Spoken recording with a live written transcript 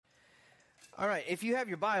All right, if you have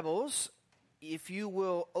your Bibles, if you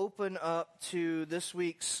will open up to this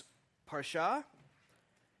week's Parsha,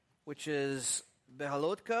 which is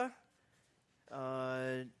Behalotka,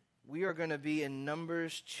 we are going to be in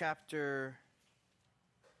Numbers chapter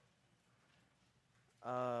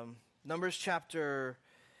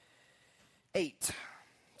 8.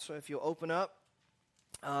 So if you'll open up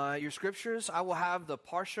your scriptures, I will have the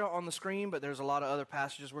Parsha on the screen, but there's a lot of other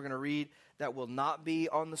passages we're going to read that will not be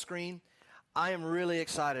on the screen. I am really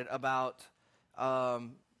excited about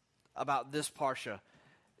this Parsha.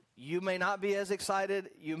 You may not be as excited.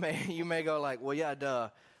 You may go like, well, yeah, duh.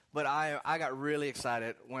 But I got really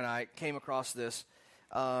excited when I came across this.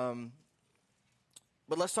 But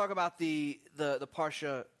let's talk about the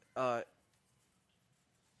Parsha,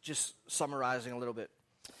 just summarizing a little bit.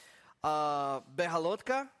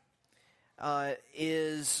 Behalotka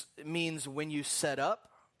means when you set up,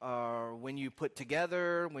 when you put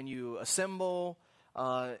together, when you assemble,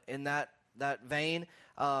 in that vein.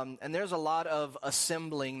 And there's a lot of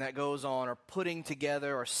assembling that goes on, or putting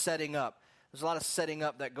together, or setting up. There's a lot of setting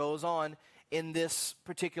up that goes on in this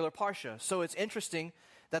particular Parsha. So it's interesting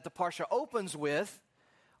that the Parsha opens with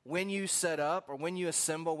when you set up, or when you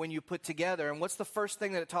assemble, when you put together. And what's the first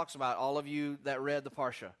thing that it talks about, all of you that read the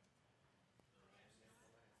Parsha?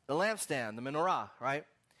 The lampstand, the menorah, right?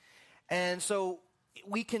 And so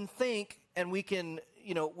we can think, and we can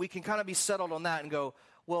kind of be settled on that and go,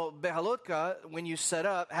 well, Behalotka, when you set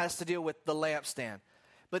up, has to deal with the lampstand.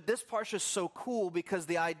 But this Parsha is so cool because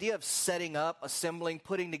the idea of setting up, assembling,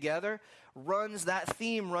 putting together, that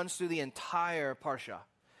theme runs through the entire Parsha.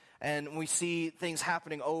 And we see things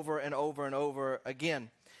happening over and over and over again.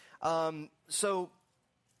 So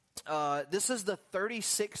this is the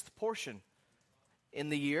 36th portion in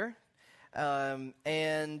the year.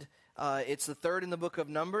 And it's the third in the book of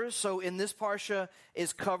Numbers. So in this Parsha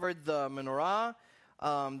is covered the menorah,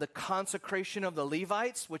 the consecration of the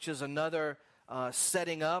Levites, which is another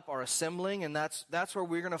setting up or assembling, and that's where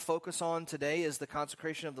we're going to focus on today, is the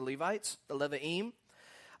consecration of the Levites, the Levi'im.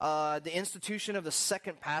 The institution of the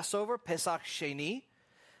second Passover, Pesach Sheni,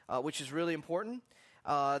 which is really important.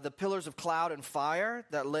 The pillars of cloud and fire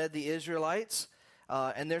that led the Israelites.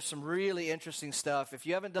 And there's some really interesting stuff. If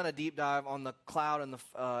you haven't done a deep dive on the cloud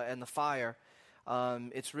and the fire,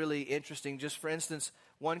 it's really interesting. Just for instance,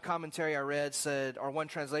 one commentary I read said, or one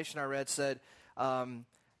translation I read said,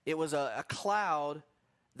 it was a cloud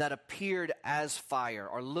that appeared as fire,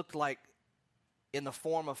 or looked like in the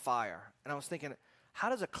form of fire. And I was thinking, how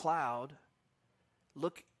does a cloud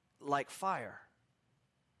look like fire?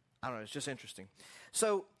 I don't know, it's just interesting.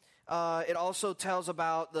 So it also tells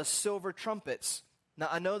about the silver trumpets. Now,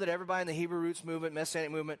 I know that everybody in the Hebrew Roots movement,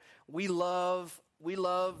 Messianic movement, we love the, what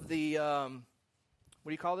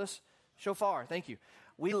do you call this? Shofar, thank you.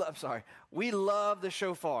 We love the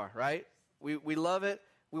shofar, right? We love it.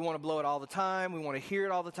 We want to blow it all the time. We want to hear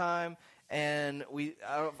it all the time. And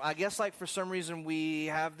I guess like for some reason we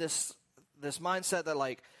have this mindset that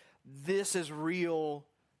like this is real,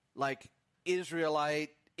 like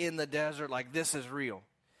Israelite in the desert, like this is real.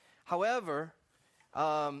 However,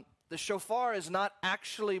 the shofar is not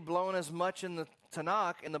actually blown as much in the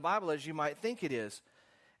Tanakh, in the Bible, as you might think it is.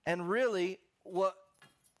 And really, what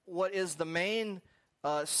is the main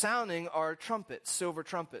sounding are trumpets, silver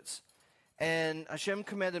trumpets. And Hashem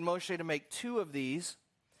commanded Moshe to make 2 of these,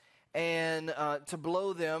 and to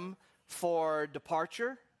blow them for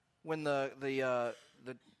departure when the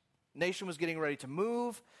nation was getting ready to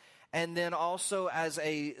move, and then also as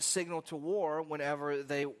a signal to war whenever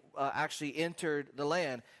they actually entered the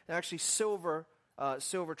land. They're actually silver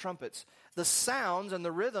trumpets. The sounds and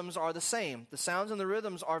the rhythms are the same. The sounds and the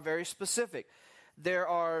rhythms are very specific. There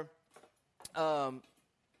are 2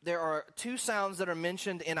 sounds that are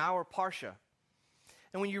mentioned in our Parsha.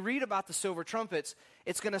 And when you read about the silver trumpets,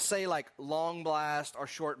 it's going to say like long blast or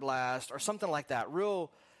short blast or something like that.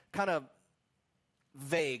 Real kind of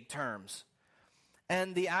vague terms.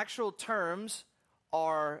 And the actual terms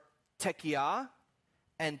are tekiah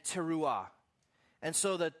and teruah. And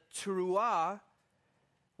so the teruah,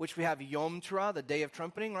 which we have Yom Teruah, the day of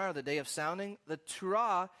trumpeting, right, or the day of sounding. The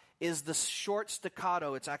teruah is the short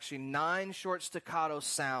staccato. It's actually 9 short staccato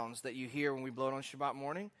sounds that you hear when we blow it on Shabbat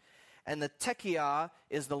morning. And the tekiah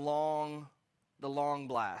is the long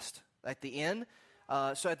blast at the end.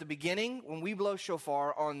 So at the beginning, when we blow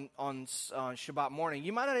shofar on Shabbat morning,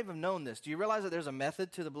 you might not even have known this. Do you realize that there's a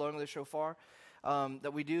method to the blowing of the shofar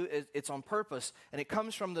that we do? It's on purpose, and it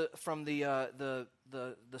comes from the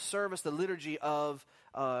service, the liturgy of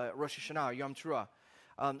Rosh Hashanah, Yom Teruah.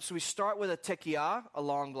 So we start with a tekiah, a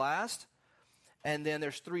long blast, and then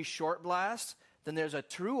there's 3 short blasts. Then there's a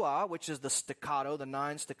teruah, which is the staccato, the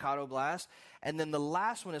 9 staccato blast. And then the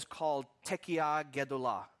last one is called tekiah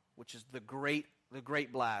gedolah, which is the great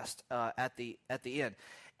blast at the end.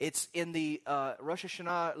 It's in the Rosh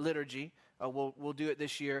Hashanah liturgy. We'll do it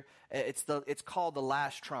this year. It's called the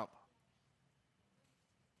last trump.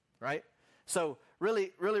 Right? So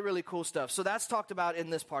really, really, really cool stuff. So that's talked about in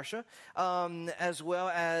this parsha, as well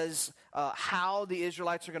as how the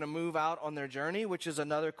Israelites are going to move out on their journey, which is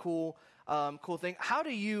another cool thing. How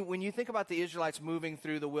do you, when you think about the Israelites moving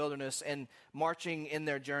through the wilderness and marching in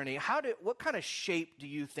their journey, what kind of shape do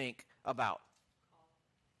you think about?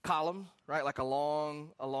 Column, right? Like a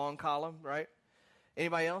long column, right?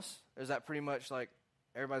 Anybody else? Or is that pretty much like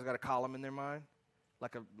everybody's got a column in their mind?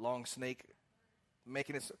 Like a long snake?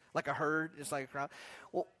 Making it like a herd, just like a crowd.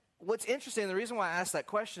 Well, what's interesting, the reason why I asked that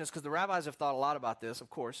question is because the rabbis have thought a lot about this, of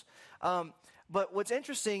course. But what's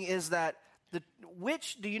interesting is that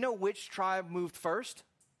do you know which tribe moved first?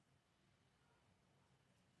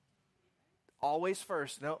 Always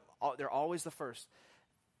first. No, they're always the first.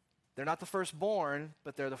 They're not the firstborn,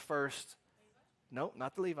 but they're the first. No,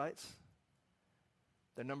 not the Levites.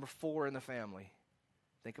 They're number 4 in the family.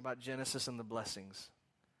 Think about Genesis and the blessings.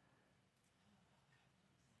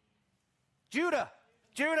 Judah.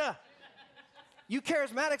 You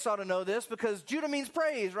charismatics ought to know this because Judah means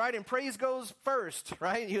praise, right? And praise goes first,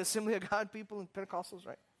 right? You Assembly of God people and Pentecostals,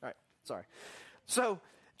 right? All right, sorry. So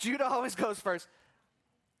Judah always goes first.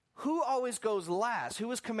 Who always goes last? Who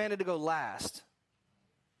was commanded to go last?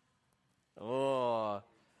 Oh,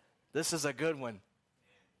 this is a good one.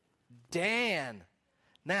 Dan.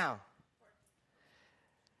 Now,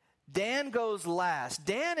 Dan goes last.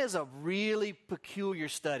 Dan is a really peculiar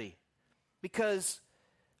study. Because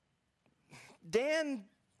Dan,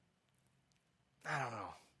 I don't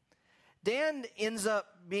know. Dan ends up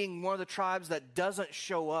being one of the tribes that doesn't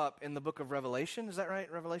show up in the book of Revelation. Is that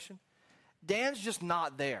right, Revelation? Dan's just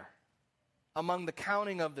not there among the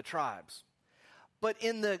counting of the tribes. But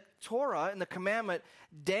in the Torah, in the commandment,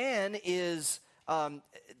 Dan is,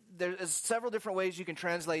 there's several different ways you can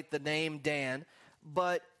translate the name Dan.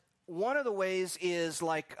 But one of the ways is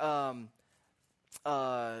like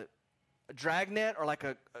dragnet, or like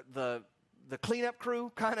the cleanup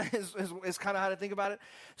crew, kind of is kind of how to think about it.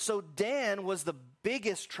 So Dan was the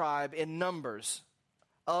biggest tribe in numbers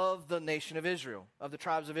of the nation of Israel, of the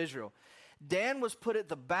tribes of Israel. Dan was put at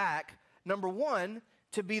the back, number 1,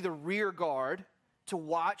 to be the rear guard, to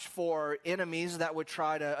watch for enemies that would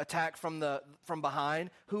try to attack from behind.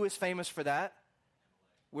 Who is famous for that?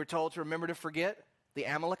 We're told to remember to forget the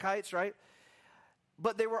Amalekites, right?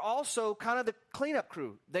 But they were also kind of the cleanup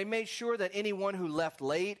crew. They made sure that anyone who left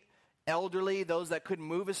late, elderly, those that couldn't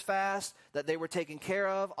move as fast, that they were taken care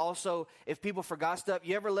of. Also, if people forgot stuff,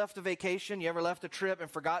 you ever left a vacation, you ever left a trip and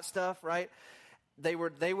forgot stuff, right? They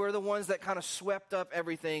were the ones that kind of swept up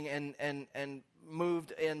everything and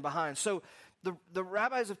moved in behind. So the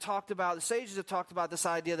rabbis have talked about, the sages have talked about this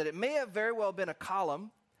idea that it may have very well been a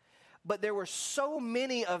column, but there were so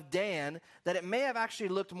many of Dan that it may have actually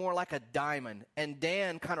looked more like a diamond, and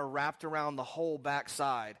Dan kind of wrapped around the whole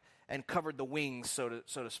backside and covered the wings, so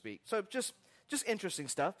to speak. So just interesting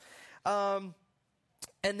stuff. And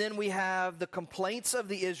then we have the complaints of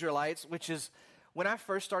the Israelites, which is, when I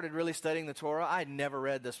first started really studying the Torah, I had never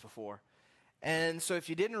read this before. And so if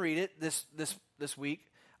you didn't read it this week,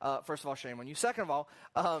 first of all, shame on you. Second of all,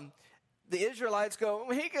 the Israelites go,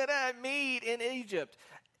 we could have meat in Egypt.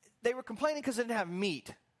 They were complaining because they didn't have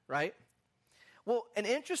meat, right? Well, an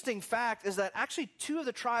interesting fact is that actually 2 of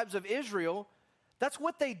the tribes of Israel, that's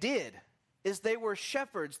what they did, is they were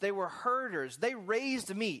shepherds, they were herders, they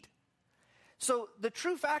raised meat. So the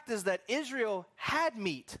true fact is that Israel had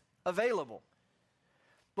meat available.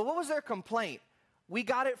 But what was their complaint? We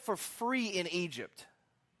got it for free in Egypt,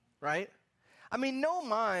 right? I mean, no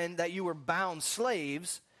mind that you were bound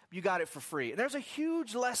slaves, you got it for free. And there's a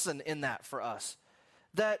huge lesson in that for us,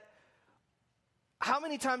 that how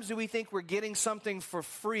many times do we think we're getting something for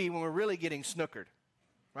free when we're really getting snookered,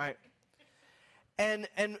 right? And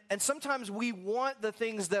sometimes we want the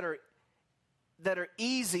things that are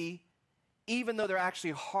easy, even though they're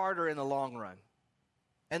actually harder in the long run.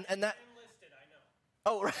 And that enlisted, I know.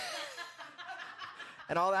 Oh, right.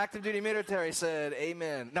 And all the active duty military said,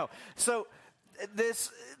 "Amen." No, so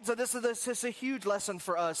this is a huge lesson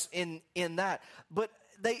for us in that. But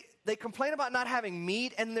they complain about not having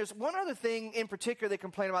meat, and there's one other thing in particular they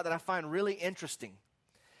complain about that I find really interesting.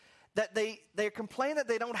 That they complain that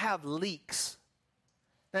they don't have leeks.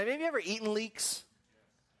 Now, have you ever eaten leeks?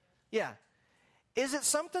 Yeah. Is it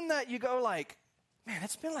something that you go like, man,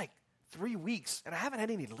 it's been like 3 weeks and I haven't had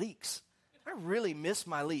any leeks. I really miss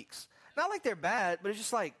my leeks. Not like they're bad, but it's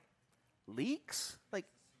just like leeks? Like,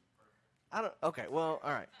 I don't, okay, well,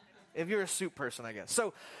 all right. If you're a soup person, I guess.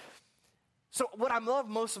 So what I love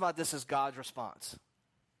most about this is God's response.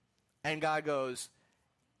 And God goes,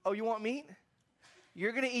 oh, you want meat?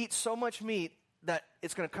 You're going to eat so much meat that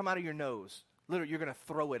it's going to come out of your nose. Literally, you're going to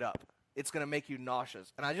throw it up. It's going to make you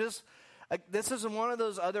nauseous. And this is one of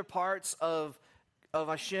those other parts of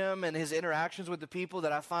Hashem and his interactions with the people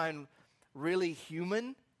that I find really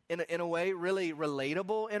human in a way, really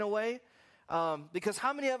relatable in a way. Because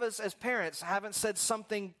how many of us as parents haven't said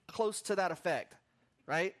something close to that effect,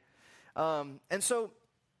 right? And so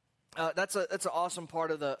that's an awesome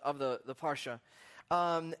part of the parsha.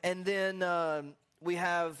 And then we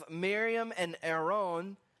have Miriam and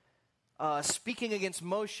Aaron speaking against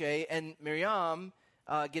Moshe, and Miriam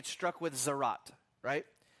gets struck with zarat, right?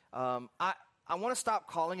 I want to stop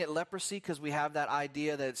calling it leprosy because we have that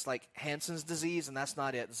idea that it's like Hansen's disease, and that's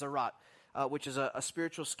not it. Zarat, which is a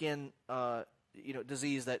spiritual skin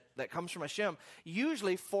disease that comes from Hashem,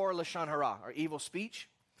 usually for Lashon Hara, or evil speech.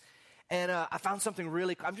 And I found something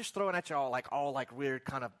really, I'm just throwing at you all like weird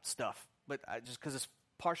kind of stuff, but just because this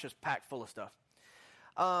parsha is packed full of stuff.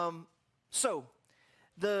 So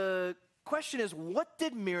the question is, what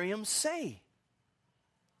did Miriam say?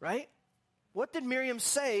 Right? What did Miriam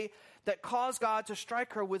say that caused God to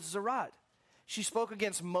strike her with zarat? She spoke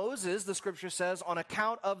against Moses, the scripture says, on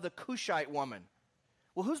account of the Cushite woman.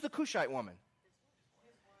 Well, who's the Cushite woman?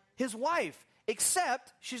 His wife,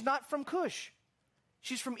 except she's not from Cush.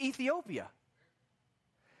 She's from Ethiopia.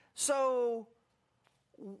 So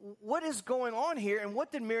what is going on here, and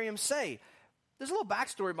what did Miriam say? There's a little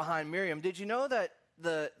backstory behind Miriam. Did you know that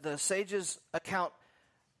the sages account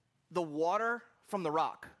the water from the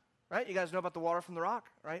rock, right? You guys know about the water from the rock,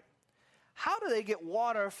 right? How do they get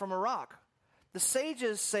water from a rock? The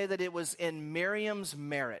sages say that it was in Miriam's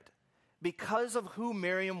merit. Because of who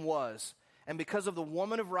Miriam was, and because of the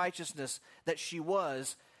woman of righteousness that she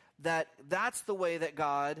was, that's the way that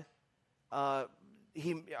God,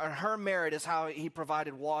 her merit is how he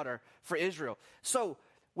provided water for Israel. So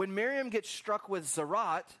when Miriam gets struck with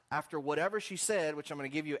zarat, after whatever she said, which I'm going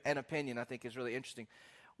to give you an opinion I think is really interesting,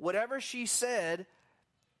 whatever she said,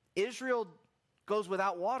 Israel goes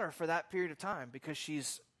without water for that period of time because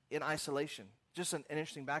she's in isolation. Just an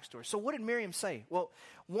interesting backstory. So what did Miriam say? Well,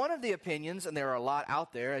 one of the opinions, and there are a lot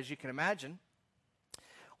out there, as you can imagine,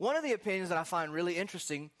 one of the opinions that I find really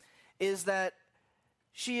interesting is that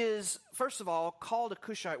she is, first of all, called a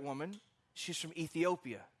Cushite woman. She's from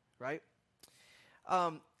Ethiopia, right?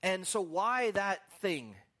 And so why that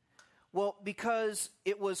thing? Well, because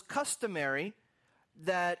it was customary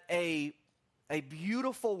that a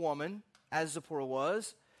beautiful woman, as Zipporah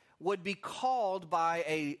was, would be called by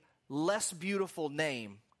a less beautiful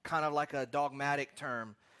name, kind of like a dogmatic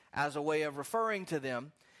term, as a way of referring to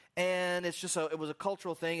them. And it's just it was a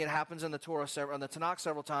cultural thing. It happens in the Torah, in the Tanakh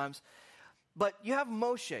several times. But you have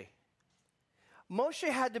Moshe. Moshe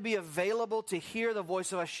had to be available to hear the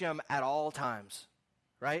voice of Hashem at all times,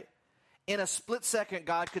 right? In a split second,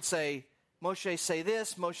 God could say, Moshe, say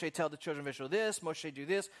this. Moshe, tell the children of Israel this. Moshe, do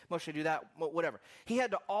this. Moshe, do that. Whatever. He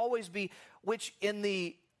had to always be, which in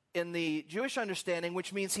the Jewish understanding,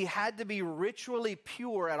 which means he had to be ritually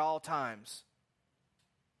pure at all times.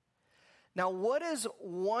 Now, what is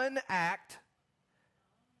one act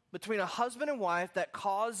between a husband and wife that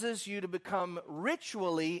causes you to become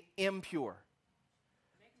ritually impure?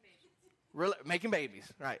 Making babies.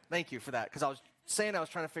 Right. Thank you for that, because I was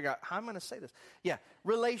trying to figure out how I'm going to say this. Yeah,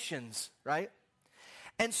 relations, right?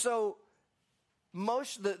 And so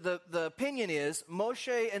the opinion is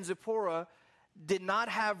Moshe and Zipporah did not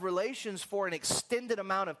have relations for an extended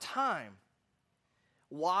amount of time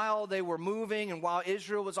while they were moving and while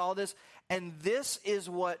Israel was all this. And this is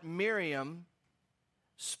what Miriam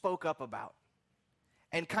spoke up about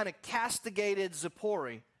and kind of castigated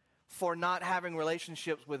Zipporah for not having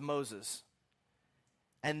relationships with Moses.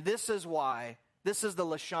 And this is why, this is the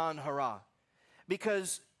Lashon Hara.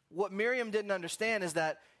 Because what Miriam didn't understand is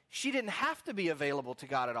that she didn't have to be available to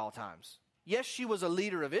God at all times. Yes, she was a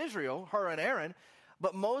leader of Israel, her and Aaron,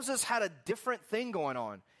 but Moses had a different thing going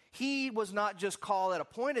on. He was not just called at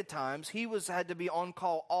appointed times. He had to be on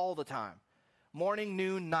call all the time. Morning,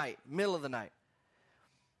 noon, night, middle of the night.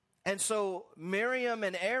 And so Miriam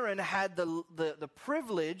and Aaron had the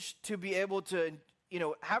privilege to be able to,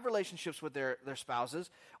 have relationships with their spouses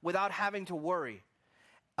without having to worry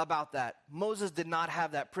about that. Moses did not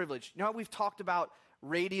have that privilege. You know how we've talked about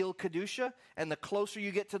radial kedusha, and the closer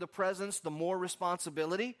you get to the presence, the more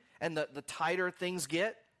responsibility and the tighter things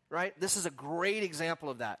get, right? This is a great example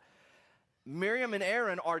of that. Miriam and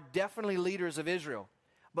Aaron are definitely leaders of Israel,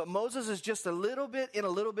 But Moses is just a little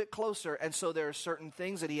bit closer, and so there are certain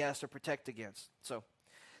things that he has to protect against. So,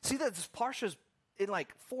 see that this Parsha's in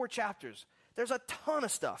like 4 chapters. There's a ton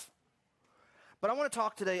of stuff. But I want to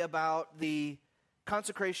talk today about the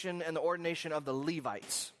consecration and the ordination of the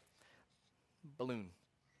Levites. Balloon.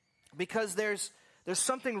 Because there's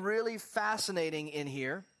something really fascinating in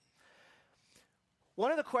here.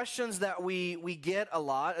 One of the questions that we get a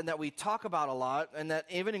lot and that we talk about a lot, and that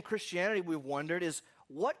even in Christianity we've wondered, is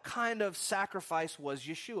what kind of sacrifice was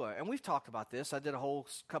Yeshua? And we've talked about this. I did a whole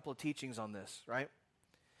couple of teachings on this, right?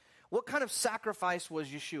 What kind of sacrifice was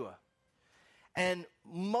Yeshua? And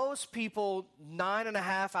most people,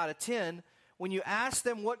 9.5 out of 10, when you ask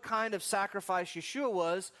them what kind of sacrifice Yeshua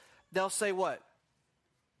was, they'll say what?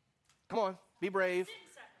 Come on, be brave.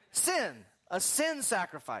 Sin. A sin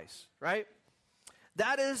sacrifice, right?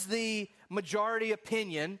 That is the majority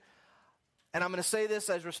opinion, and I'm going to say this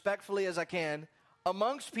as respectfully as I can,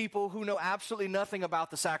 amongst people who know absolutely nothing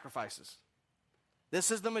about the sacrifices.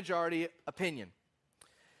 This is the majority opinion.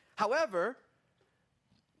 However,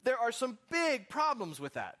 there are some big problems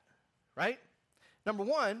with that, right? Number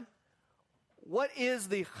one, what is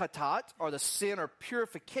the chatat, or the sin or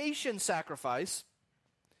purification sacrifice?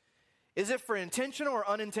 Is it for intentional or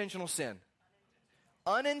unintentional sin?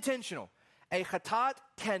 Unintentional. A chatat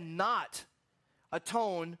cannot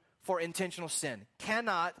atone for intentional sin.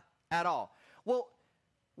 Cannot at all. Well,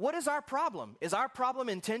 what is our problem? Is our problem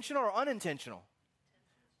intentional or unintentional?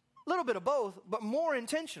 A little bit of both, but more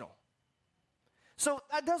intentional. So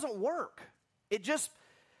that doesn't work. It just,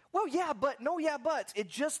 well, yeah, but, no, yeah, but. It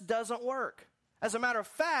just doesn't work. As a matter of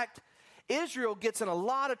fact, Israel gets in a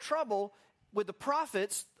lot of trouble with the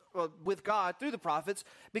prophets, with God through the prophets,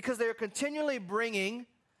 because they're continually bringing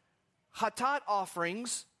chatat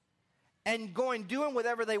offerings and doing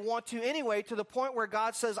whatever they want to anyway, to the point where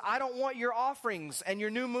God says, I don't want your offerings and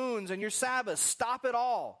your new moons and your Sabbaths. Stop it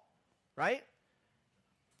all. Right?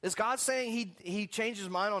 Is God saying he changed his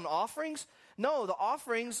mind on offerings? No, the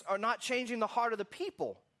offerings are not changing the heart of the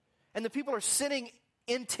people. And the people are sitting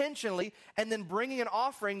intentionally and then bringing an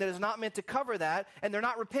offering that is not meant to cover that, and they're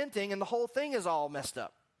not repenting, and the whole thing is all messed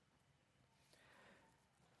up.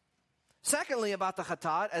 Secondly, about the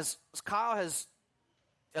chatat, as Kyle has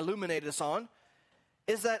illuminated us on,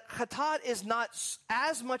 is that chatat is not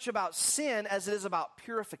as much about sin as it is about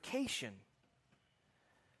purification.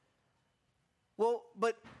 Well,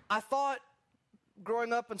 but I thought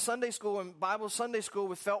growing up in Sunday school and Bible Sunday school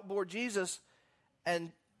with felt board Jesus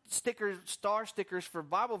and star stickers for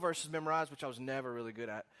Bible verses memorized, which I was never really good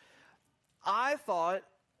at, I thought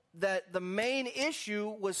that the main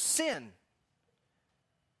issue was sin.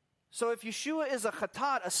 So if Yeshua is a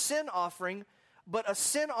chatat, a sin offering, but a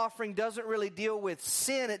sin offering doesn't really deal with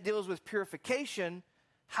sin, it deals with purification,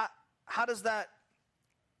 how does that...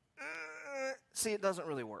 See, it doesn't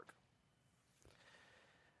really work.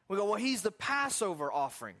 We go, well, he's the Passover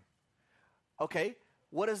offering. Okay,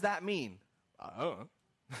 what does that mean? I don't know.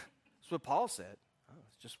 That's what Paul said.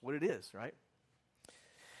 It's just what it is, right?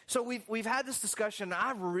 So we've had this discussion, and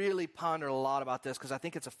I've really pondered a lot about this because I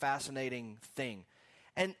think it's a fascinating thing.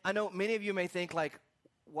 And I know many of you may think, like,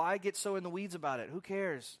 why get so in the weeds about it? Who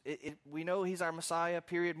cares? We know he's our Messiah,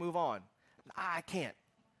 period, move on. I can't.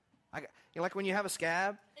 Like when you have a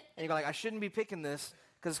scab, and you go like, I shouldn't be picking this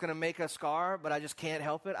because it's going to make a scar, but I just can't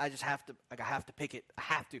help it. I just have to, I have to pick it. I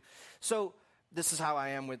have to. So this is how I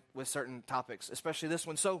am with certain topics, especially this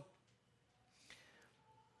one. So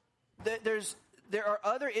there are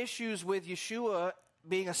other issues with Yeshua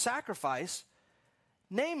being a sacrifice,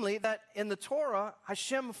 namely that in the Torah,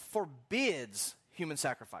 Hashem forbids human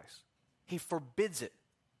sacrifice. He forbids it.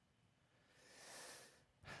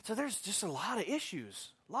 So there's just a lot of issues,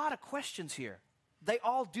 a lot of questions here. They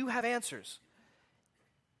all do have answers.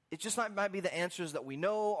 It just might be the answers that we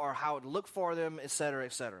know or how to look for them, et cetera,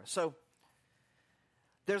 et cetera. So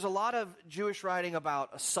there's a lot of Jewish writing about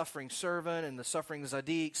a suffering servant and the suffering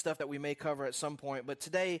tzaddik, stuff that we may cover at some point. But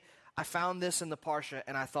today I found this in the Parsha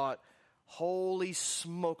and I thought, holy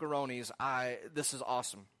smokeronis, this is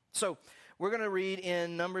awesome. So we're going to read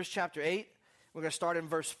in Numbers chapter 8. We're going to start in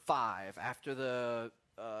verse 5 after the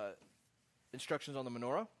instructions on the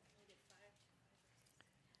menorah.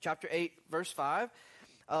 Chapter 8, verse 5.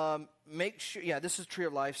 Make sure, this is Tree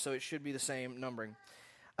of Life, so it should be the same numbering.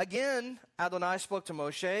 Again, Adonai spoke to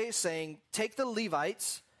Moshe, saying, take the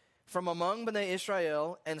Levites from among Bnei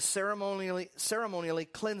Israel and ceremonially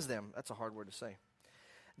cleanse them. That's a hard word to say.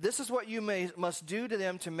 This is what you must do to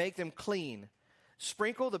them to make them clean.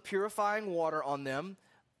 Sprinkle the purifying water on them.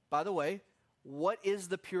 By the way, what is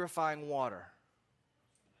the purifying water?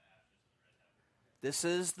 This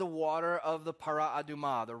is the water of the para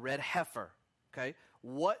adumah, the red heifer. Okay?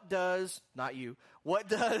 What does, not you, what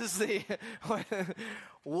does the,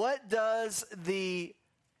 what does the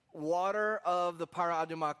water of the para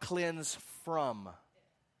adumah cleanse from?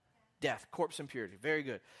 Death, corpse impurity. Very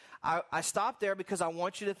good. I stopped there because I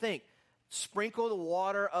want you to think. Sprinkle the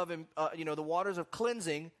water of, the waters of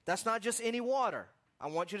cleansing. That's not just any water. I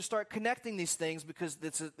want you to start connecting these things because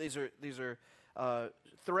these are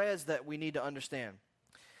threads that we need to understand.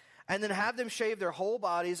 And then have them shave their whole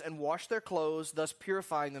bodies and wash their clothes, thus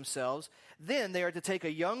purifying themselves. Then they are to take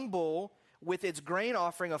a young bull with its grain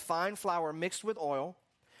offering of fine flour mixed with oil,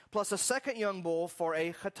 plus a second young bull for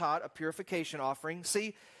a chatat, a purification offering.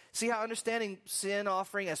 See how understanding sin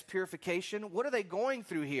offering as purification? What are they going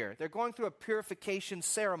through here? They're going through a purification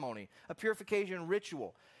ceremony, a purification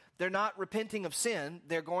ritual. They're not repenting of sin.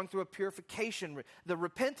 They're going through a purification. The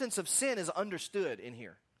repentance of sin is understood in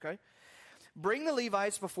here, okay? Bring the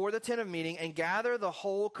Levites before the tent of meeting and gather the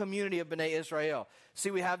whole community of Bnei Israel.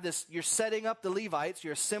 See, we have this, you're setting up the Levites,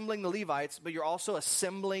 you're assembling the Levites, but you're also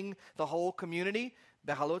assembling the whole community,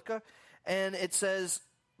 Behalotka. And it says,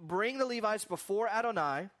 bring the Levites before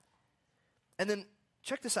Adonai. And then,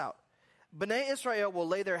 check this out. Bnei Israel will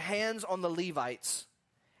lay their hands on the Levites,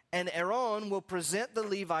 and Aaron will present the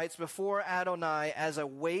Levites before Adonai as a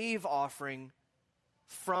wave offering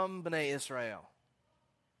from Bnei Israel.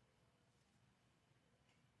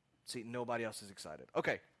 See, nobody else is excited.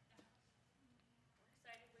 Okay.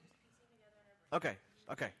 Okay.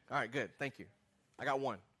 All right, good. Thank you. I got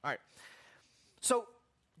one. All right. So,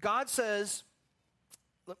 God says,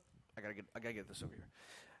 look, I gotta get this over here.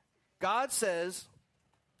 God says,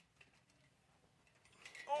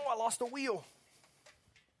 oh, I lost a wheel.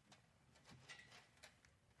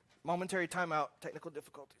 Momentary timeout, technical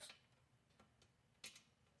difficulties.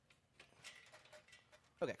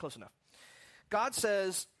 Okay, close enough. God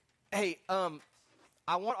says, hey,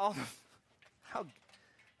 I want all how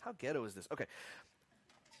ghetto is this? Okay.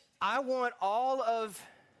 I want all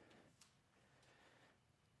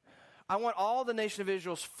the nation of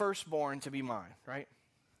Israel's firstborn to be mine, right?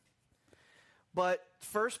 But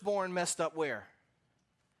firstborn messed up where?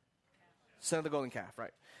 Son of the golden calf,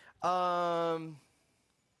 right?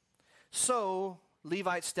 So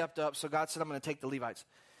Levites stepped up. So God said, I'm going to take the Levites.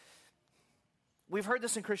 We've heard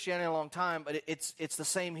this in Christianity a long time, but it's the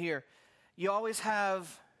same here. You always have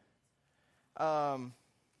the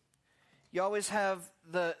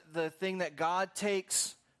thing that God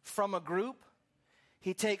takes from a group.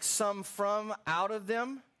 He takes some from out of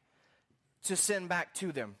them to send back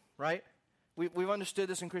to them, right? We've understood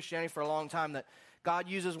this in Christianity for a long time, that God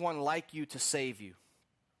uses one like you to save you.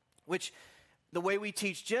 Which, the way we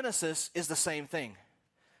teach Genesis is the same thing.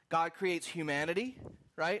 God creates humanity,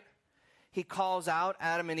 right? He calls out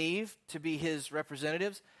Adam and Eve to be his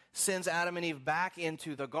representatives, sends Adam and Eve back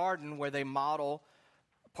into the garden where they model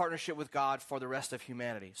partnership with God for the rest of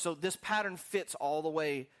humanity. So this pattern fits all the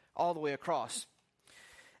way across.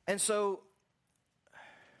 And so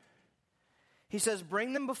he says,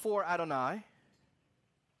 bring them before Adonai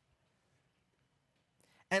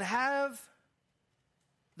and have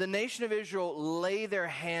the nation of Israel lay their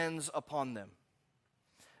hands upon them.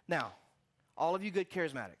 Now, all of you good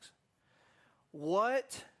charismatics,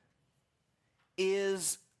 what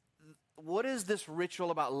is this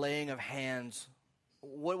ritual about laying of hands?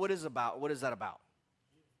 What is that about?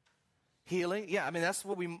 Healing? Yeah, I mean, that's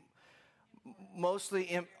what we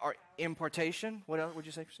mostly are. Impartation. What else would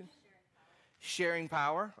you say, Christine? Sharing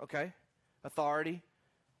power. Okay. Authority.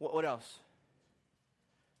 What else?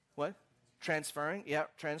 What? Transferring. Yeah,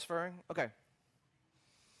 transferring. Okay.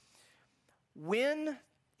 When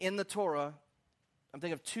in the Torah, I'm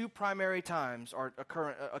thinking of two primary times or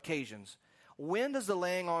current occasions. When does the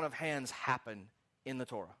laying on of hands happen in the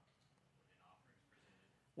Torah?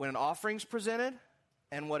 When an offering's presented,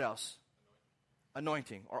 and what else?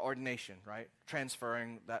 Anointing or ordination, right?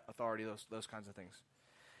 Transferring that authority, those kinds of things.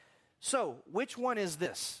 So, which one is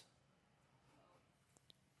this?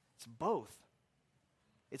 It's both.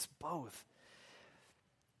 It's both.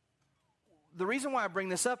 The reason why I bring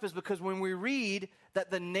this up is because when we read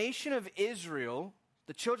that the nation of Israel,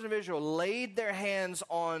 the children of Israel, laid their hands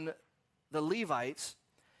on the Levites,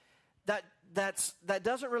 that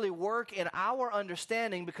doesn't really work in our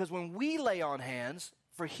understanding, because when we lay on hands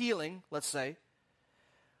for healing, let's say,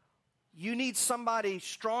 you need somebody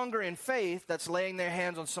stronger in faith that's laying their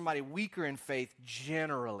hands on somebody weaker in faith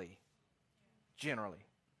generally. Generally.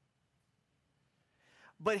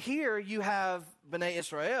 But here you have Bnei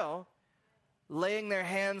Israel laying their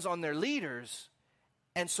hands on their leaders.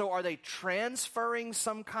 And so are they transferring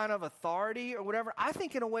some kind of authority or whatever? I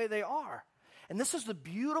think in a way they are. And this is the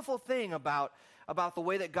beautiful thing about the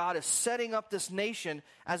way that God is setting up this nation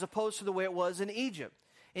as opposed to the way it was in Egypt.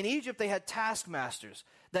 In Egypt, they had taskmasters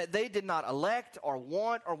that they did not elect or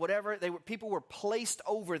want or whatever. People were placed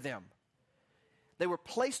over them. They were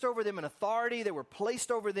placed over them in authority. They were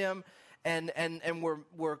placed over them and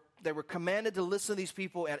they were commanded to listen to these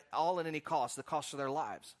people at any cost, the cost of their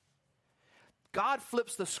lives. God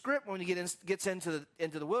flips the script when he gets into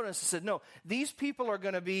the wilderness and said, no, these people are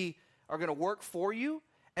going to work for you,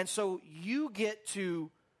 and so you get to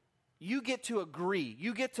agree.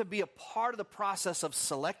 You get to be a part of the process of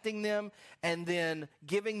selecting them and then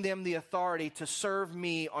giving them the authority to serve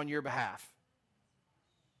me on your behalf,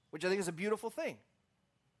 which I think is a beautiful thing.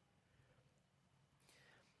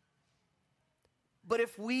 But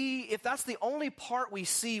if that's the only part we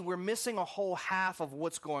see, we're missing a whole half of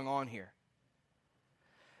what's going on here.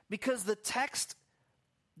 Because the text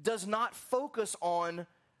does not focus on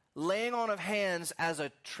laying on of hands as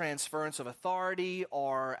a transference of authority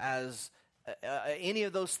or as any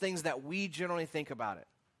of those things that we generally think about it.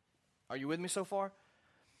 Are you with me so far?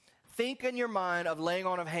 Think in your mind of laying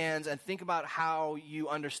on of hands and think about how you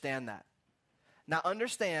understand that. Now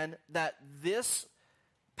understand that this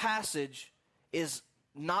passage is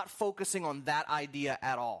not focusing on that idea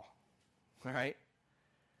at all. All right?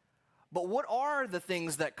 But what are the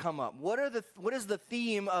things that come up? What is the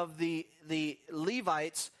theme of the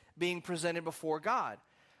Levites being presented before God?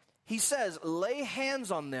 He says, lay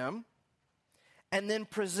hands on them and then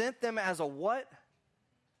present them as a what?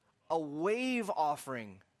 A wave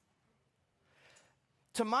offering.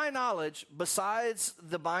 To my knowledge, besides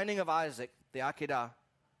the binding of Isaac, the Akedah,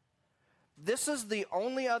 this is the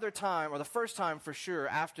only other time, or the first time for sure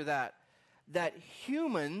after that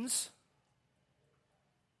humans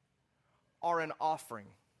are an offering.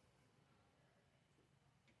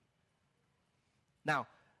 Now,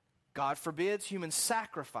 God forbids human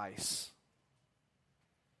sacrifice.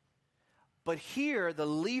 But here, the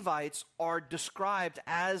Levites are described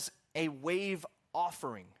as a wave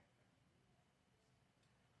offering.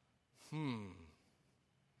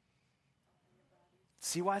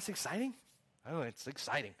 See why it's exciting? Oh, it's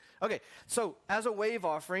exciting. Okay, so as a wave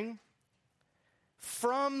offering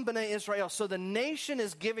from Bnei Israel. So the nation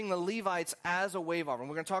is giving the Levites as a wave offering.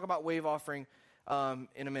 We're going to talk about wave offering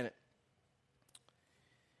in a minute.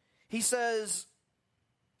 He says,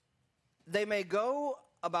 then they may go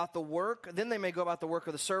about the work of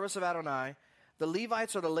the service of Adonai. The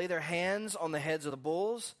Levites are to lay their hands on the heads of the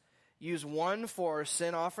bulls, use one for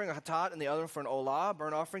sin offering, a hatat, and the other for an olah,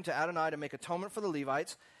 burnt offering to Adonai to make atonement for the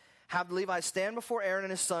Levites. Have the Levites stand before Aaron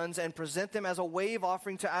and his sons and present them as a wave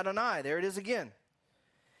offering to Adonai. There it is again.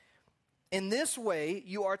 In this way,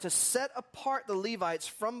 you are to set apart the Levites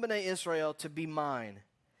from Bnei Israel to be mine.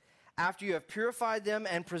 After you have purified them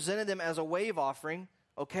and presented them as a wave offering,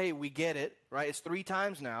 okay, we get it, right? It's 3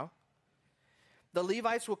 times now. The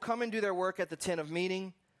Levites will come and do their work at the tent of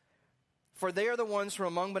meeting, for they are the ones from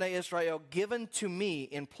among Bnei Israel given to me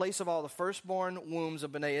in place of all the firstborn wombs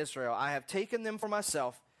of Bnei Israel. I have taken them for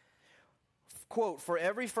myself. Quote, for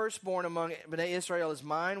every firstborn among Bnei Israel is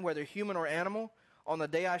mine, whether human or animal. On the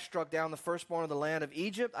day I struck down the firstborn of the land of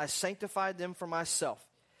Egypt, I sanctified them for myself.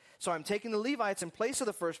 So I'm taking the Levites in place of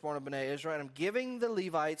the firstborn of Bnei Israel, and I'm giving the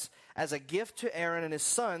Levites as a gift to Aaron and his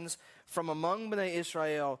sons from among Bnei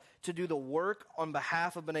Israel to do the work on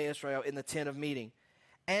behalf of Bnei Israel in the tent of meeting,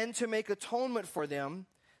 and to make atonement for them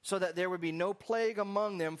so that there would be no plague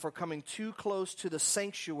among them for coming too close to the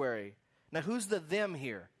sanctuary. Now, who's the them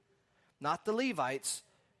here? Not the Levites,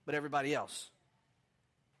 but everybody else.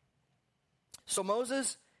 So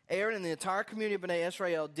Moses, Aaron, and the entire community of Bnei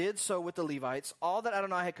Israel did so with the Levites. All that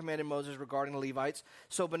Adonai had commanded Moses regarding the Levites,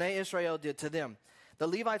 so Bnei Israel did to them. The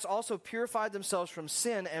Levites also purified themselves from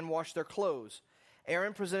sin and washed their clothes.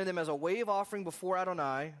 Aaron presented them as a wave offering before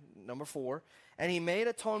Adonai, number 4, and he made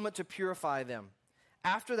atonement to purify them.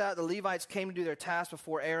 After that, the Levites came to do their task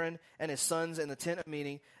before Aaron and his sons in the tent of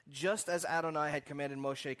meeting, just as Adonai had commanded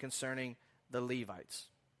Moshe concerning the Levites.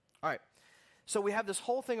 All right, so we have this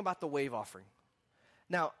whole thing about the wave offering.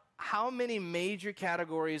 Now, how many major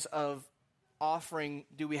categories of offering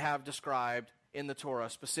do we have described in the Torah,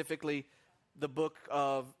 specifically the book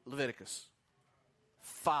of Leviticus?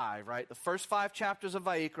 5, right? The first 5 chapters of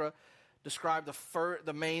Vayikra describe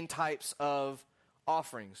the main types of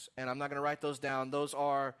offerings, and I'm not going to write those down. Those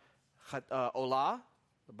are olah,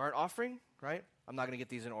 the burnt offering, right? I'm not going to get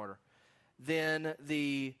these in order. Then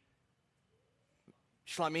the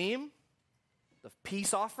shlamim, the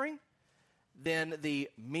peace offering. Then the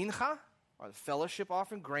mincha, or the fellowship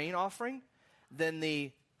offering, grain offering. Then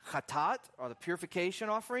the chatat, or the purification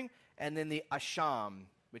offering. And then the asham,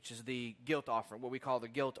 which is the guilt offering, what we call the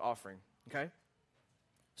guilt offering, okay?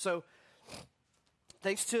 So,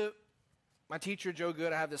 thanks to my teacher, Joe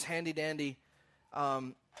Good, I have this handy-dandy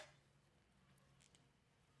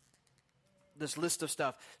this list of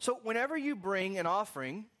stuff. So whenever you bring an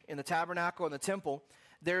offering in the tabernacle and the temple,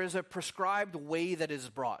 there is a prescribed way that is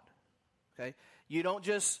brought, okay? You don't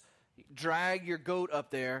just drag your goat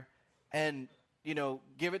up there and,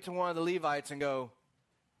 give it to one of the Levites and go,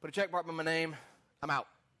 put a check mark by my name, I'm out.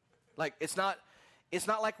 Like, it's not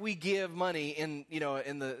like we give money in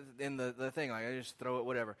the thing, like I just throw it,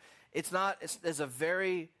 whatever. It's not, it's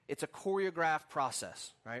a choreographed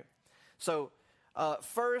process, right? So,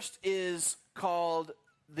 first is called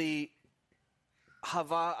the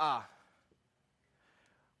hava'ah,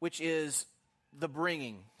 which is the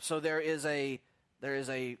bringing. So there is a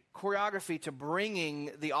choreography to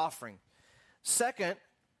bringing the offering. Second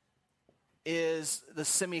is the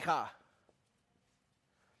semicha.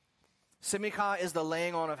 Semicha is the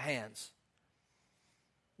laying on of hands.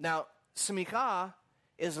 Now, semicha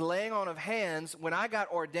is laying on of hands. When I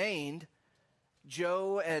got ordained,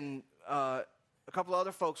 Joe and a couple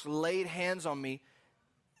other folks laid hands on me.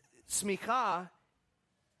 Smicha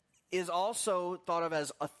is also thought of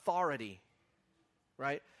as authority,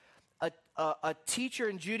 right? A teacher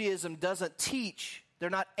in Judaism doesn't teach. They're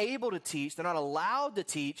not able to teach. They're not allowed to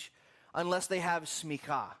teach unless they have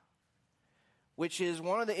smicha, which is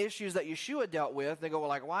one of the issues that Yeshua dealt with. They go, well,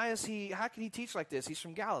 like, how can he teach like this? He's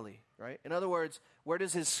from Galilee, right? In other words, where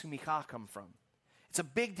does his smicha come from? It's a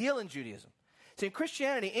big deal in Judaism. See, in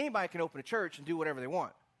Christianity, anybody can open a church and do whatever they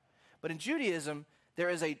want. But in Judaism, there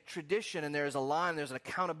is a tradition and there is a line, there's an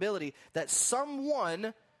accountability that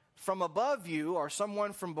someone from above you or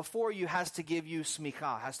someone from before you has to give you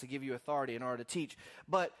smicha, has to give you authority in order to teach.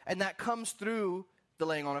 And that comes through the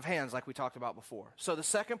laying on of hands like we talked about before. So the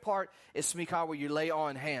second part is smicha, where you lay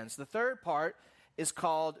on hands. The third part is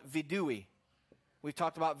called vidui. We've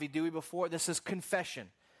talked about vidui before. This is confession.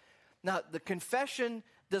 Now, the confession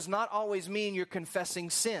does not always mean you're confessing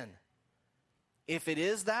sin. If it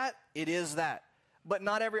is that, it is that. But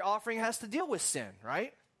not every offering has to deal with sin,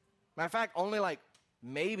 right? Matter of fact, only like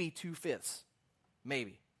maybe 2/5.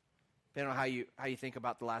 Maybe. Depending on how you think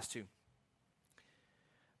about the last two.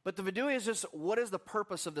 But the vidui is just, what is the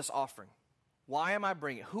purpose of this offering? Why am I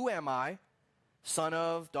bringing it? Who am I? Son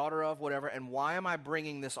of, daughter of, whatever. And why am I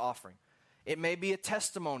bringing this offering? It may be a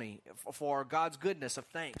testimony for God's goodness, of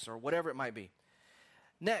thanks, or whatever it might be.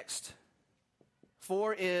 Next,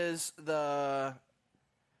 4 is the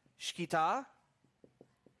shkita,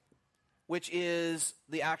 which is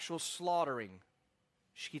the actual slaughtering.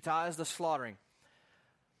 Shkita is the slaughtering.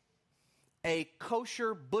 A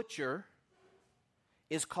kosher butcher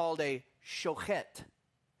is called a shochet.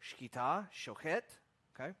 Shkita, shochet,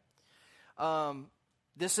 okay?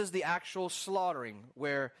 This is the actual slaughtering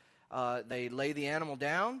where they lay the animal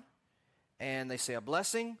down and they say a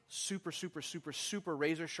blessing, super, super, super, super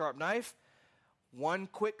razor sharp knife, one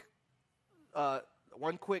quick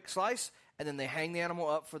slice, and then they hang the animal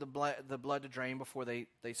up for the blood to drain before they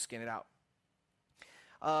skin it out.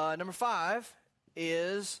 Number 5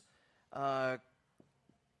 is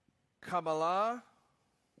Kabbalah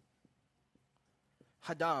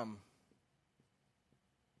Hadam.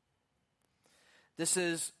 This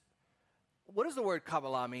is, what does the word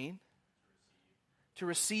Kabbalah mean? To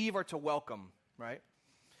receive or to welcome, right?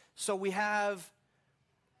 So we have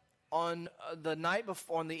on the night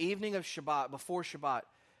before, on the evening of Shabbat, before Shabbat,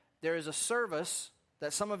 there is a service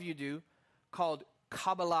that some of you do called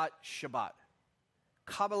Kabbalat Shabbat.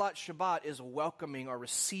 Kabbalat Shabbat is welcoming or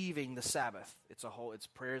receiving the Sabbath. It's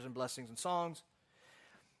prayers and blessings and songs.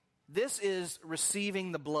 This is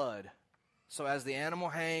receiving the blood. So as the animal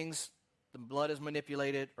hangs, the blood is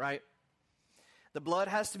manipulated, right? The blood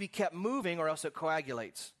has to be kept moving or else it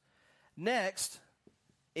coagulates. Next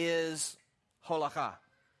is holakha.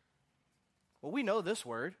 Well, we know this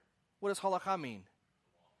word. What does holakha mean?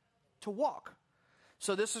 To walk.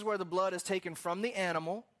 So this is where the blood is taken from the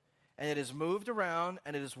animal and it is moved around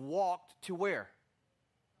and it is walked to where?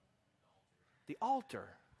 The altar,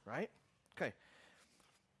 right? Okay.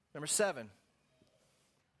 Number 7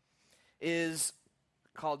 is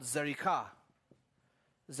called zerikah.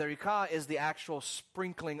 Zerikah is the actual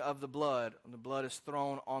sprinkling of the blood, and the blood is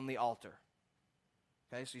thrown on the altar.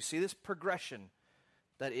 Okay, so you see this progression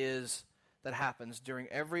that happens during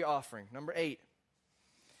every offering. Number 8.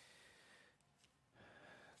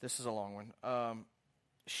 This is a long one.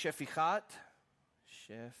 Shefichat.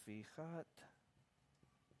 Shefichat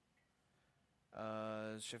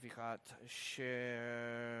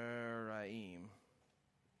Sheraim.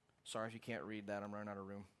 Sorry if you can't read that. I'm running out of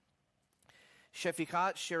room.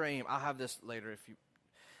 Shefikat Shiraim. I'll have this later if you.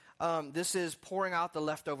 This is pouring out the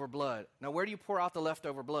leftover blood. Now, where do you pour out the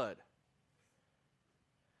leftover blood?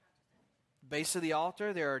 Base of the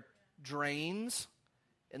altar. There are drains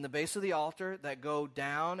in the base of the altar that go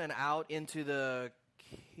down and out into the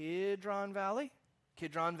Kidron Valley.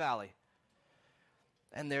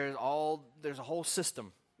 And there's a whole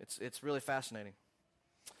system. It's really fascinating.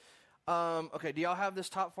 Okay, do y'all have this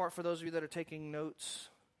top part for those of you that are taking notes?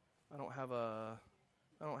 I don't have a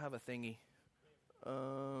thingy.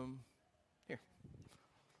 Here.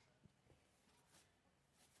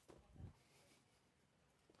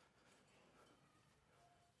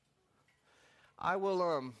 I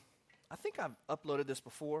will, I think I've uploaded this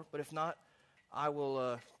before, but if not, I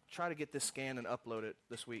will try to get this scanned and upload it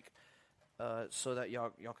this week so that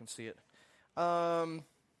y'all can see it.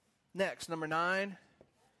 Next, number 9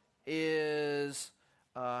 is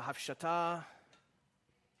Hafshata.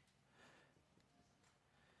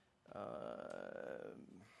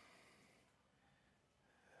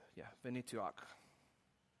 Venituak.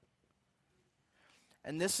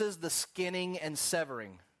 And this is the skinning and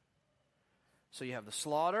severing. So you have the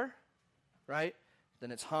slaughter, right? Then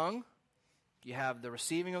it's hung. You have the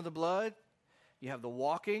receiving of the blood. You have the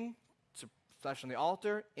walking, to flesh on the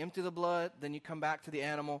altar, empty the blood. Then you come back to the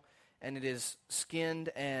animal, and it is skinned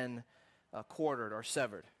and quartered or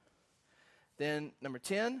severed. Then number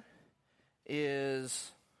 10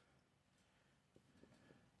 is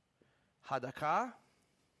Hadakah.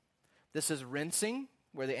 This is rinsing,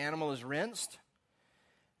 where the animal is rinsed.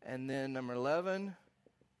 And then number 11,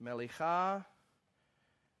 Melicha.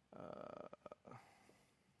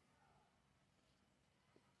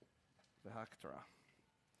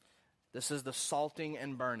 This is the salting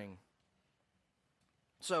and burning.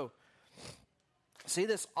 So, see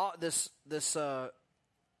this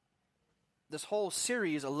whole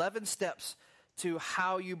series, 11 steps to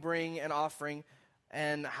how you bring an offering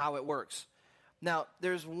and how it works. Now,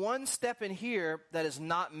 there's one step in here that is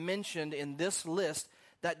not mentioned in this list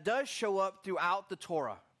that does show up throughout the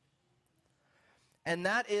Torah. And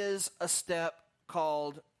that is a step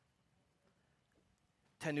called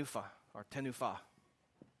tenufa, or tenufah.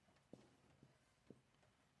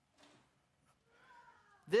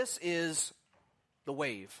 This is the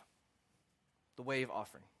wave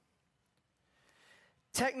offering.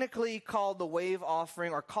 Technically called the wave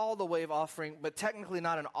offering, but technically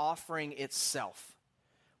not an offering itself.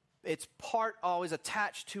 It's part always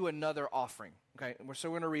attached to another offering. Okay, so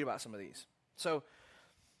we're going to read about some of these. So,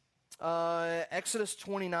 Exodus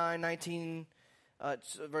 29:19,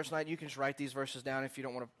 verse 9. You can just write these verses down if you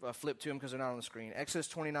don't want to flip to them because they're not on the screen. Exodus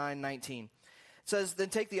 29:19. It says, "Then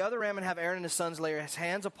take the other ram and have Aaron and his sons lay his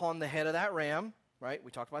hands upon the head of that ram." Right,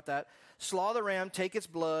 we talked about that. "Slaw the ram, take its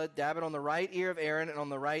blood, dab it on the right ear of Aaron and on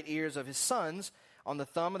the right ears of his sons, on the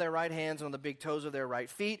thumb of their right hands and on the big toes of their right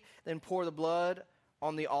feet. Then pour the blood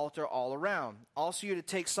on the altar all around. Also you to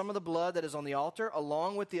take some of the blood that is on the altar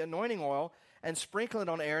along with the anointing oil and sprinkle it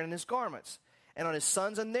on Aaron and his garments, and on his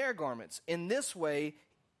sons and their garments. In this way,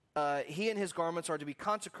 he and his garments are to be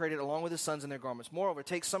consecrated along with his sons and their garments. Moreover,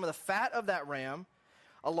 take some of the fat of that ram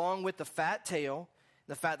along with the fat tail,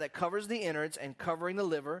 the fat that covers the innards and covering the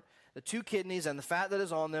liver, the 2 kidneys and the fat that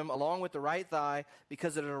is on them, along with the right thigh,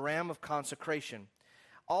 because it is a ram of consecration.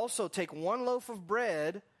 Also take 1 loaf of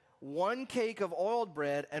bread, 1 cake of oiled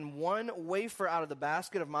bread, and 1 wafer out of the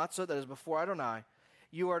basket of matzah that is before Adonai.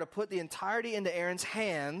 You are to put the entirety into Aaron's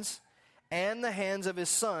hands and the hands of his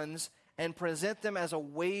sons and present them as a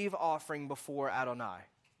wave offering before Adonai."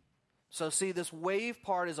 So see, this wave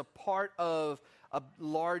part is a part of a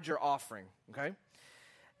larger offering, okay?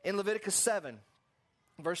 In Leviticus 7,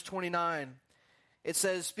 verse 29, it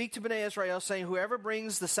says, "Speak to Bnei Israel, saying, whoever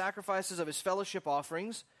brings the sacrifices of his fellowship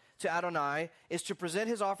offerings to Adonai is to present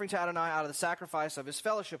his offering to Adonai out of the sacrifice of his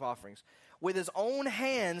fellowship offerings. With his own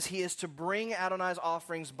hands he is to bring Adonai's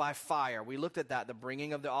offerings by fire." We looked at that, the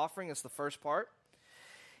bringing of the offering. That's the first part.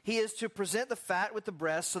 "He is to present the fat with the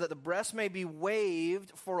breast so that the breast may be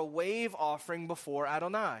waved for a wave offering before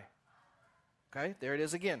Adonai." Okay, there it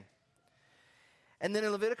is again. And then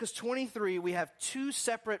in Leviticus 23, we have 2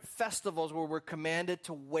 separate festivals where we're commanded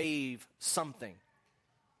to wave something.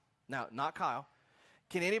 Now, not Kyle.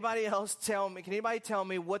 Can anybody tell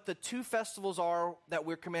me what the 2 festivals are that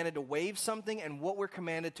we're commanded to wave something and what we're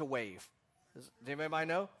commanded to wave? Does anybody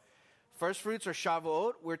know? First fruits or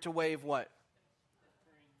Shavuot, we're to wave what?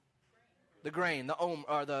 The grain,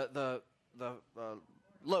 the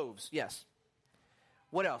loaves, yes.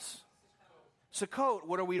 What else? Sukkot,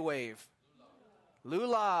 what are we to wave?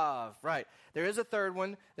 Lulav, right. There is a third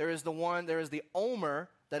one. There is the Omer,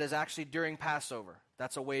 that is actually during Passover.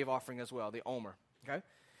 That's a wave offering as well, the Omer. Okay?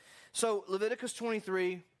 So Leviticus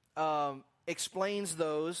 23 explains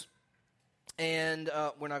those, and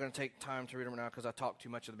we're not going to take time to read them now because I talked too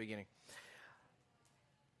much at the beginning.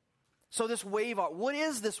 So this what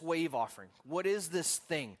is this wave offering? What is this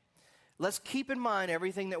thing? Let's keep in mind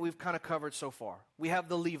everything that we've kind of covered so far. We have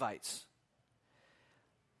the Levites.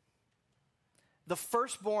 The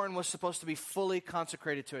firstborn was supposed to be fully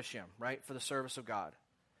consecrated to Hashem, right, for the service of God.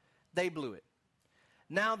 They blew it.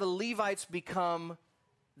 Now the Levites become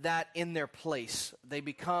that in their place. They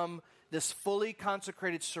become this fully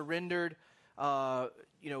consecrated, surrendered,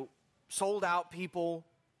 sold out people,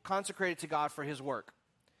 consecrated to God for His work.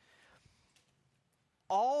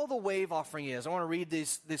 All the wave offering is, I want to read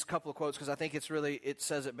these couple of quotes because I think it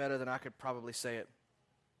says it better than I could probably say it.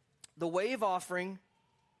 The wave offering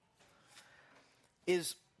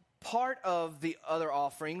is part of the other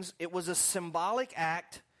offerings. It was a symbolic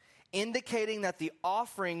act indicating that the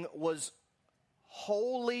offering was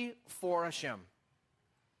wholly for Hashem.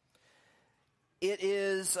 It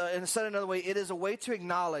is, and said another way, it is a way to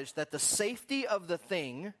acknowledge that the safety of the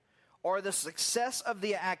thing or the success of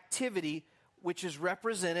the activity which is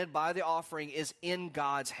represented by the offering is in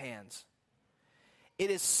God's hands.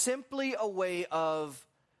 It is simply a way of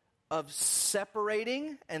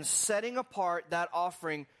separating and setting apart that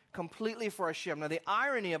offering completely for Hashem. Now, the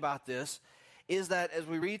irony about this is that as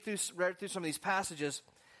we read through some of these passages,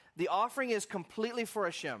 the offering is completely for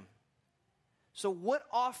Hashem. So what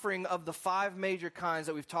offering of the 5 major kinds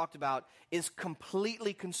that we've talked about is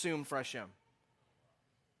completely consumed for Hashem?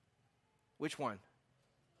 Which one?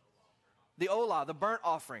 The olah, the burnt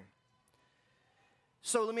offering.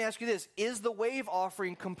 So let me ask you this. Is the wave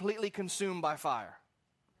offering completely consumed by fire?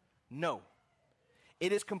 No.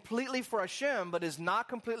 It is completely for Hashem, but is not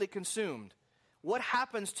completely consumed. What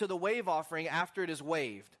happens to the wave offering after it is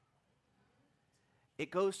waved? It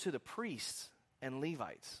goes to the priests and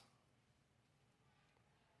Levites.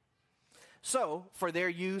 So, for their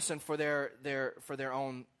use and for their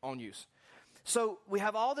own use. So, we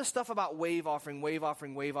have all this stuff about wave offering.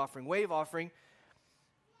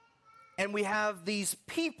 And we have these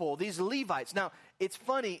people, these Levites. Now, it's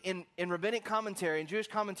funny, in rabbinic commentary, in Jewish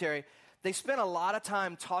commentary, they spent a lot of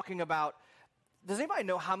time talking about, does anybody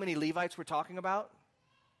know how many Levites we're talking about?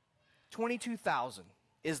 22,000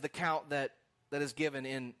 is the count that is given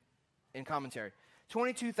in commentary.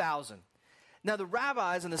 22,000. Now, the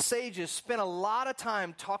rabbis and the sages spent a lot of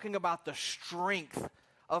time talking about the strength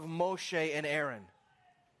of Moshe and Aaron.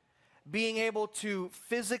 Being able to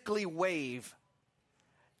physically wave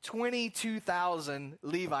 22,000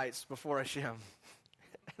 Levites before Hashem.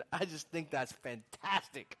 I just think that's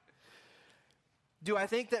fantastic. Do I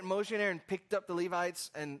think that Moshe and Aaron picked up the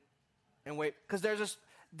Levites and waved? Because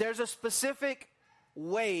there's a specific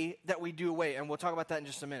way that we do wave, and we'll talk about that in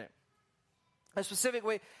just a minute. A specific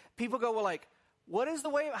way. People go, well, like, what is the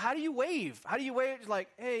wave? How do you wave? How do you wave? It's like,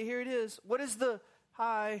 hey, here it is. What is the,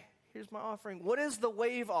 hi, here's my offering. What is the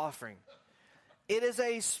wave offering? It is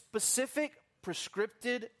a specific,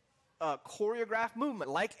 prescripted, choreographed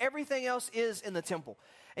movement, like everything else is in the temple.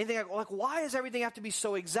 And you think, like, why does everything have to be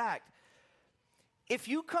so exact? If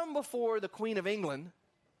you come before the Queen of England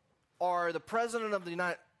or the President of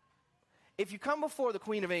the if you come before the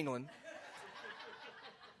Queen of England,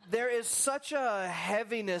 there is such a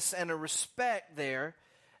heaviness and a respect there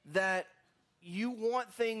that you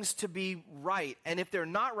want things to be right. And if they're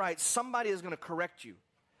not right, somebody is going to correct you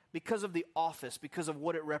because of the office, because of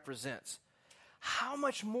what it represents. How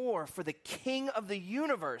much more for the King of the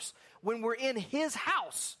universe when we're in His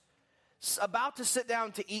house, about to sit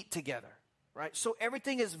down to eat together, right? So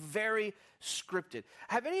everything is very scripted.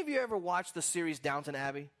 Have any of you ever watched the series Downton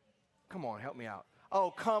Abbey? Come on, help me out. Oh,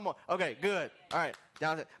 come on. Okay, good. All right.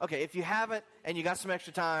 Okay, if you haven't and you got some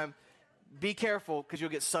extra time, be careful because you'll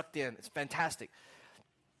get sucked in. It's fantastic.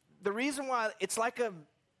 The reason why it's like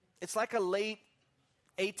a late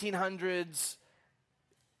 1800s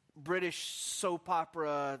British soap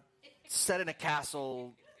opera set in a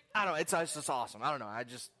castle. I don't know. It's just awesome. I don't know.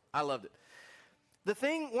 I loved it.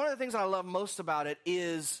 One of the things I love most about it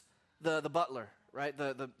is the butler, right?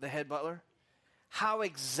 The head butler. How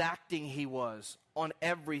exacting he was on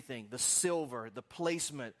everything. The silver, the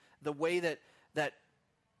placement, the way that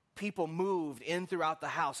people moved in throughout the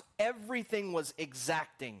house. Everything was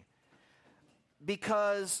exacting.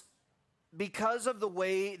 Because of the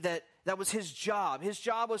way that was his job. His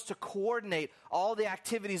job was to coordinate all the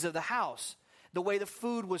activities of the house. The way the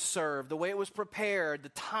food was served, the way it was prepared, the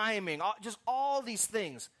timing, just all these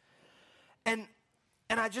things. And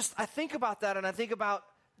I think about that, and I think about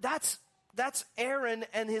that's Aaron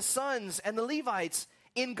and his sons and the Levites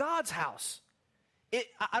in God's house.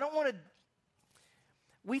 I don't want to.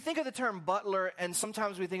 We think of the term butler, and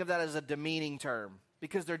sometimes we think of that as a demeaning term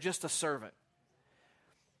because they're just a servant.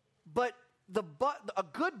 But a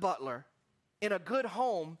good butler in a good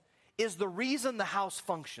home is the reason the house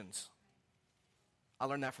functions. I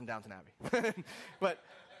learned that from Downton Abbey. but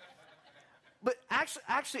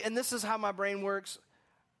actually, and this is how my brain works.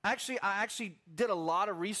 I actually did a lot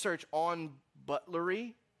of research on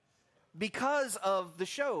butlery because of the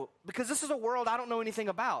show. Because this is a world I don't know anything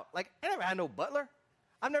about. Like, I never had no butler.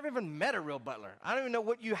 I've never even met a real butler. I don't even know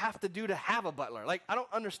what you have to do to have a butler. Like, I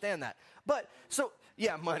don't understand that. But, so,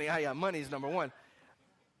 yeah, money. Money's number one.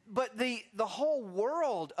 But the whole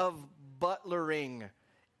world of butlering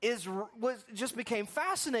just became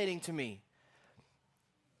fascinating to me.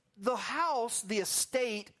 The house, the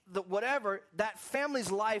estate, the whatever, that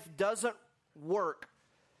family's life doesn't work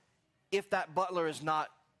if that butler is not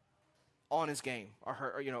on his game or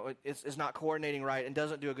her, or, is not coordinating right and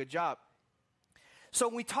doesn't do a good job. So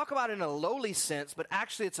we talk about it in a lowly sense, but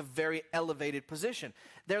actually it's a very elevated position.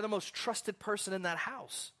 They're the most trusted person in that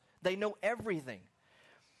house. They know everything.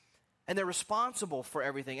 And they're responsible for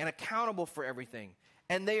everything and accountable for everything.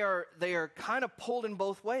 And they are kind of pulled in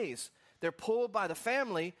both ways. They're pulled by the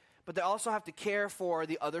family, but they also have to care for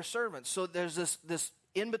the other servants. So there's this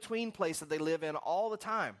in-between place that they live in all the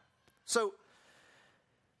time. So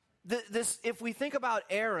if we think about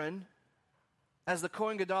Aaron as the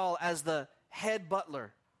Kohen Gadol, as the head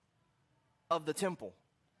butler of the temple,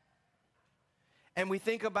 and we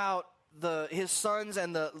think about his sons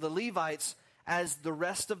and the Levites as the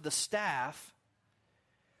rest of the staff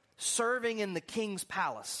serving in the king's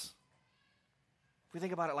palace. If we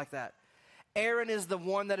think about it like that. Aaron is the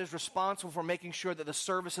one that is responsible for making sure that the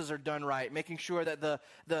services are done right, making sure that the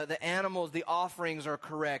animals, the offerings are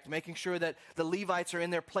correct, making sure that the Levites are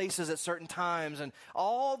in their places at certain times, and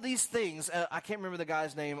all these things. I can't remember the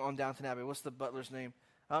guy's name on Downton Abbey. What's the butler's name?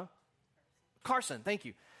 Huh? Carson, thank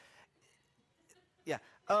you. Yeah,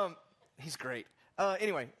 he's great.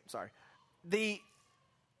 Anyway, sorry. The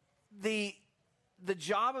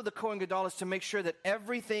job of the Kohen Gadol is to make sure that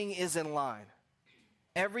everything is in line.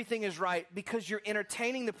 Everything is right because you're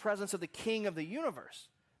entertaining the presence of the king of the universe,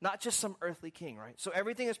 not just some earthly king, right? So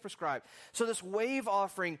everything is prescribed. So this wave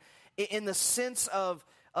offering, in the sense of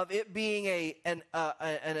it being an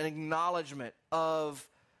acknowledgement of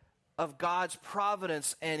God's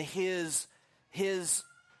providence and the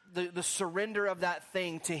surrender of that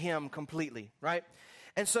thing to him completely, right?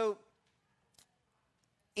 And so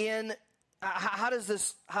how does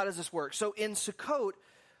this work? So in Sukkot,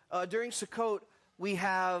 during Sukkot, we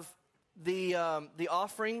have the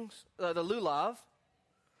offerings, the lulav,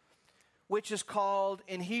 which is called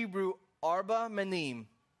in Hebrew arba minim,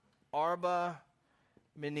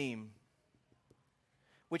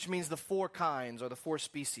 which means the four kinds or the four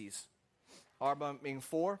species. Arba meaning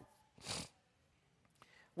four.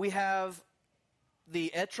 We have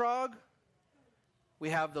the etrog,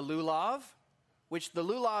 we have the lulav, which the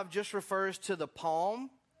lulav just refers to the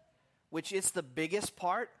palm, which is the biggest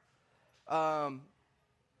part.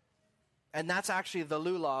 And that's actually the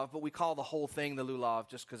lulav, but we call the whole thing the lulav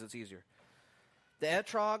just because it's easier. The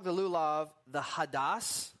etrog, the lulav, the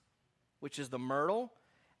hadas, which is the myrtle,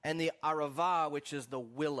 and the arava, which is the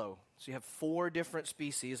willow. So you have four different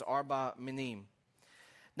species, arba minim.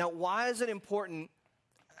 Now, why is it important?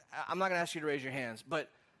 I'm not going to ask you to raise your hands, but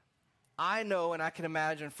I know and I can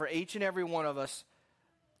imagine for each and every one of us,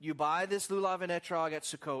 you buy this lulav and etrog at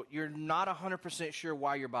Sukkot, you're not 100% sure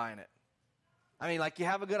why you're buying it. I mean, like, you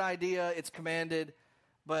have a good idea, it's commanded,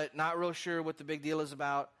 but not real sure what the big deal is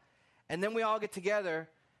about. And then we all get together,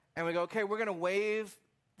 and we go, okay, we're going to wave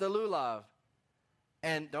the lulav.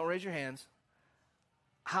 And don't raise your hands.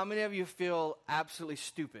 How many of you feel absolutely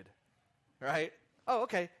stupid? Right? Oh,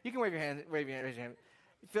 okay. You can wave your hand. Raise your hand.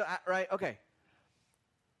 You feel right? Okay.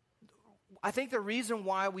 I think the reason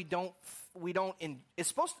why it's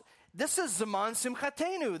supposed to, this is Zaman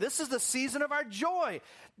Simchatenu. This is the season of our joy.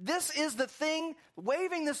 This is the thing,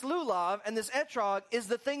 waving this lulav and this etrog is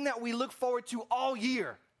the thing that we look forward to all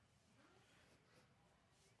year.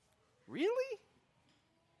 Really?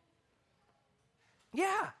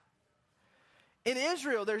 Yeah. In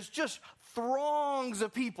Israel, there's just throngs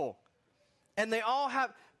of people. And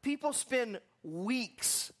people spend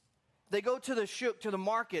weeks. They go to the shuk, to the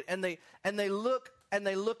market, and they look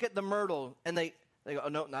at the myrtle, and they go, oh,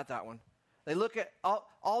 no, not that one. They look at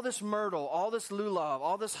all this myrtle, all this lulav,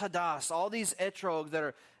 all this hadas, all these etrogs that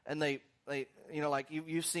are, and they like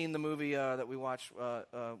you've seen the movie that we watched with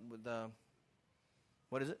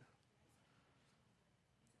what is it?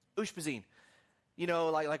 Ushpizin.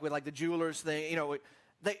 Like with like the jewelers thing.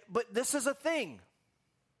 But this is a thing.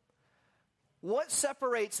 What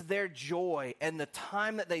separates their joy and the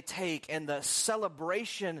time that they take and the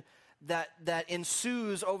celebration that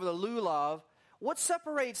ensues over the lulav, what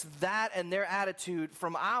separates that and their attitude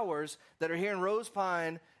from ours that are here in Rose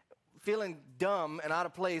Pine feeling dumb and out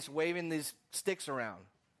of place waving these sticks around?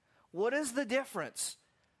 What is the difference?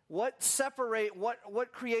 What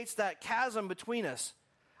creates that chasm between us?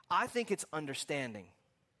 I think it's understanding.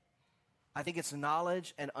 I think it's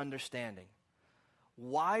knowledge and understanding.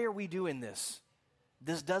 Why are we doing this?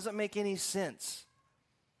 This doesn't make any sense.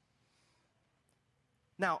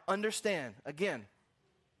 Now, understand, again,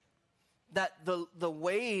 that the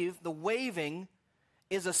waving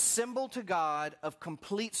is a symbol to God of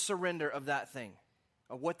complete surrender of that thing,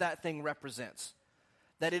 of what that thing represents.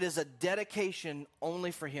 That it is a dedication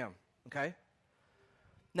only for Him, okay?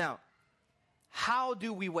 Now, how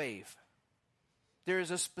do we wave? There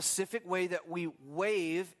is a specific way that we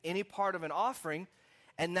wave any part of an offering,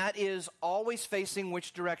 and that is always facing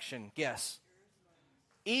which direction? Guess.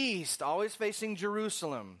 East, always facing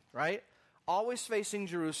Jerusalem, right? Always facing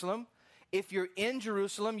Jerusalem. If you're in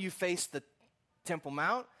Jerusalem, you face the Temple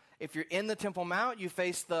Mount. If you're in the Temple Mount, you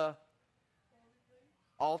face the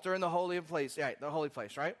altar in the holy place. Yeah, the holy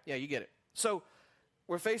place, right? Yeah, you get it. So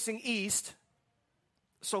we're facing east.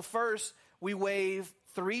 So first, we wave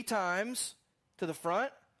 3 times to the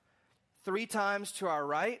front, 3 times to our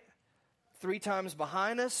right, 3 times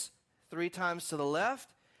behind us, 3 times to the left,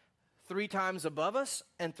 3 times above us,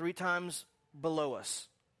 and 3 times below us.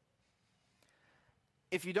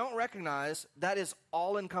 If you don't recognize, that is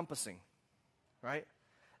all-encompassing, right?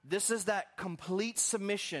 This is that complete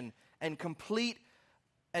submission and complete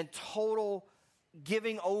and total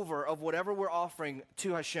giving over of whatever we're offering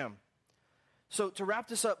to Hashem. So to wrap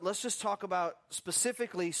this up, let's just talk about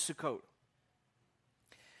specifically Sukkot.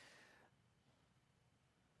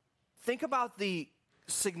 Think about the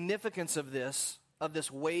significance of this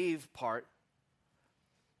wave part,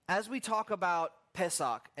 as we talk about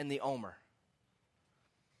Pesach and the Omer.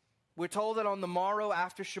 We're told that on the morrow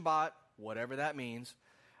after Shabbat, whatever that means,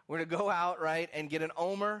 we're to go out, right, and get an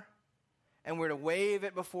Omer, and we're to wave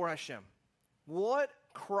it before Hashem. What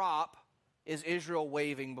crop is Israel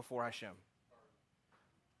waving before Hashem?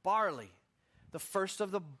 Barley. The first of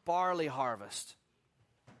the barley harvest.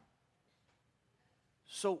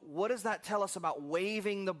 So what does that tell us about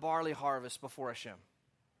waving the barley harvest before Hashem?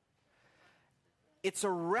 It's a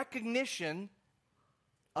recognition,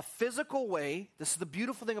 a physical way. This is the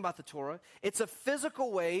beautiful thing about the Torah. It's a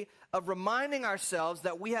physical way of reminding ourselves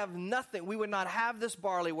that we have nothing. We would not have this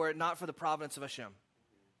barley were it not for the providence of Hashem.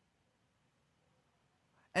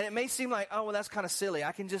 And it may seem like, oh, well, that's kind of silly.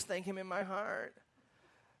 I can just thank Him in my heart.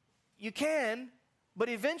 You can, but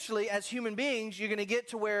eventually, as human beings, you're going to get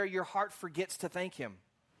to where your heart forgets to thank Him.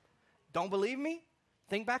 Don't believe me?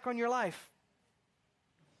 Think back on your life.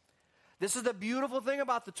 This is the beautiful thing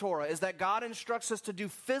about the Torah, is that God instructs us to do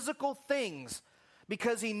physical things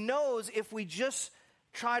because He knows if we just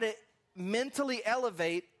try to mentally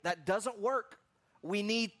elevate, that doesn't work. We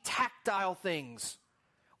need tactile things.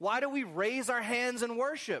 Why do we raise our hands in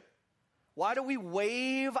worship? Why do we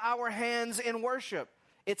wave our hands in worship?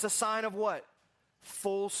 It's a sign of what?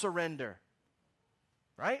 Full surrender.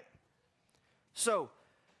 Right? So,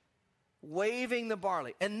 waving the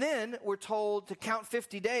barley. And then we're told to count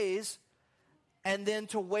 50 days and then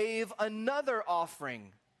to wave another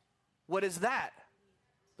offering. What is that?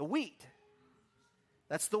 The wheat.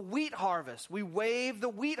 That's the wheat harvest. We wave the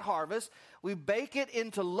wheat harvest. We bake it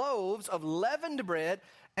into loaves of leavened bread,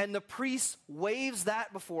 and the priest waves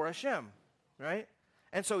that before Hashem. Right?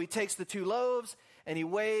 And so he takes the 2 loaves, and he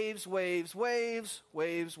waves, right?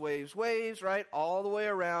 All the way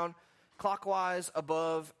around, clockwise,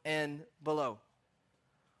 above and below.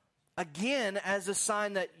 Again, as a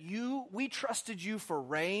sign that we trusted you for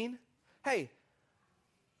rain. Hey,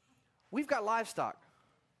 we've got livestock,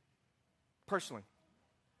 personally.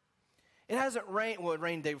 It hasn't rained, well, it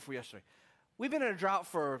rained the day before yesterday. We've been in a drought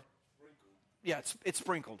for, it's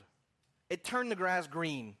sprinkled. It turned the grass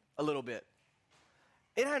green a little bit.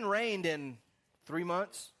 It hadn't rained in 3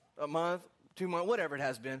 months, a month, 2 months, whatever it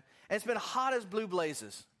has been. And it's been hot as blue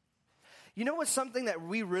blazes. You know what's something that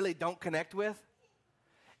we really don't connect with?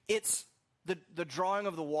 It's the drawing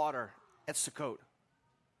of the water at Sukkot.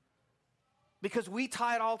 Because we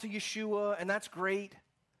tie it all to Yeshua, and that's great.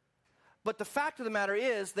 But the fact of the matter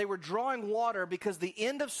is, they were drawing water because the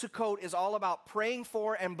end of Sukkot is all about praying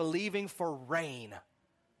for and believing for rain.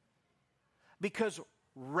 Because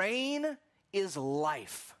rain is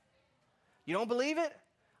life. You don't believe it?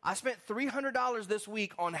 I spent $300 this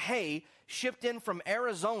week on hay shipped in from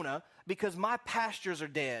Arizona because my pastures are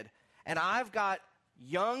dead. And I've got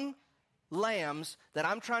young lambs that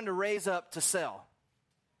I'm trying to raise up to sell.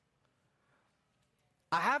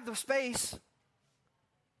 I have the space.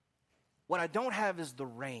 What I don't have is the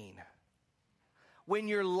rain. When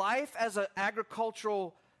your life as an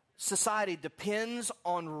agricultural society depends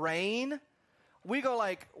on rain, we go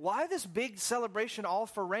like, why this big celebration all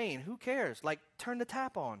for rain? Who cares? Like, turn the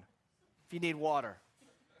tap on if you need water.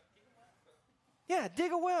 Yeah,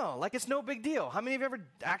 dig a well. Like, it's no big deal. How many of you ever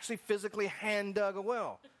actually physically hand dug a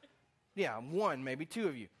well? Yeah, one, maybe two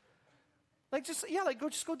of you. Like, just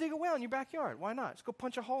go dig a well in your backyard. Why not? Just go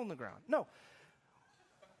punch a hole in the ground. No.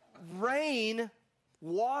 Rain,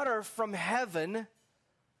 water from heaven,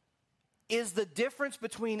 is the difference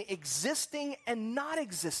between existing and not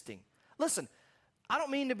existing. Listen, I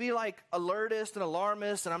don't mean to be like alertist and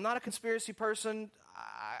alarmist, and I'm not a conspiracy person.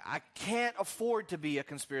 I can't afford to be a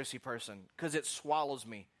conspiracy person because it swallows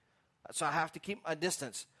me. So I have to keep my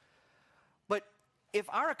distance. But if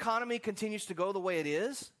our economy continues to go the way it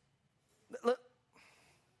is, let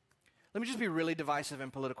me just be really divisive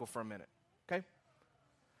and political for a minute, okay?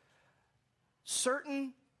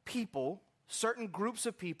 Certain people, certain groups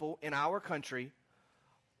of people in our country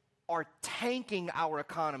are tanking our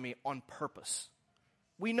economy on purpose.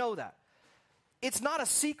 We know that. It's not a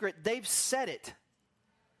secret. They've said it.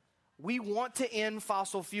 We want to end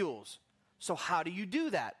fossil fuels. So how do you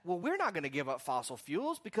do that? Well, we're not going to give up fossil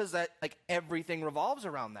fuels because that, like, everything revolves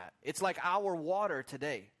around that. It's like our water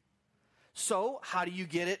today. So how do you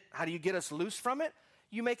get it? How do you get us loose from it?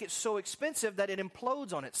 You make it so expensive that it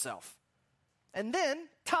implodes on itself. And then,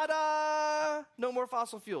 ta-da! No more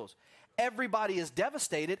fossil fuels. Everybody is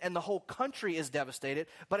devastated and the whole country is devastated,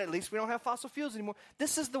 but at least we don't have fossil fuels anymore.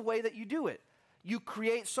 This is the way that you do it. You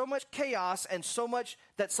create so much chaos and so much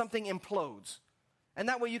that something implodes. And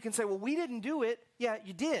that way you can say, well, we didn't do it. Yeah,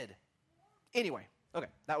 you did. Anyway, okay,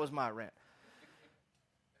 that was my rant.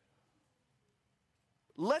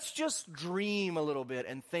 Let's just dream a little bit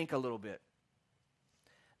and think a little bit.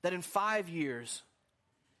 That in 5 years,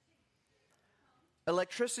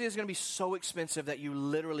 electricity is going to be so expensive that you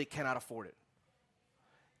literally cannot afford it.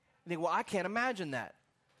 You think, well, I can't imagine that.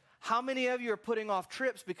 How many of you are putting off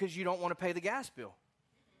trips because you don't want to pay the gas bill?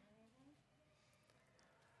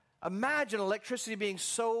 Imagine electricity being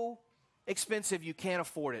so expensive you can't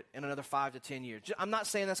afford it in another 5 to 10 years. I'm not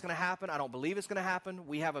saying that's going to happen. I don't believe it's going to happen.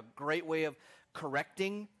 We have a great way of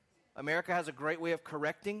correcting. America has a great way of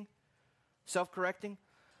correcting, self-correcting.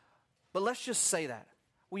 But let's just say that.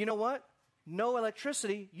 Well, you know what? No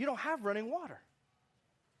electricity, you don't have running water.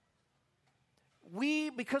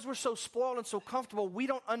 Because we're so spoiled and so comfortable, we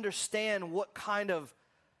don't understand what kind of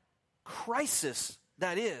crisis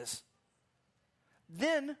that is.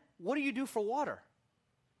 Then, what do you do for water?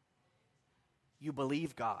 You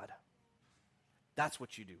believe God. That's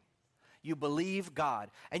what you do. You believe God.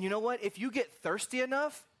 And you know what? If you get thirsty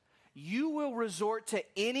enough, you will resort to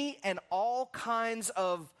any and all kinds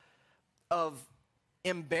of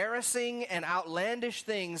embarrassing and outlandish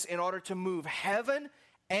things in order to move heaven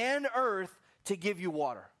and earth to give you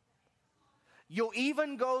water. You'll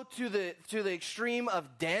even go to the extreme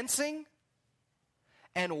of dancing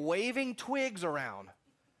and waving twigs around,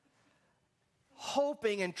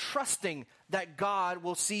 hoping and trusting that God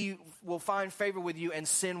will find favor with you and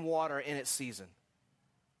send water in its season.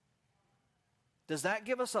 Does that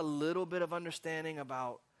give us a little bit of understanding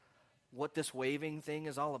about what this waving thing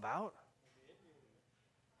is all about?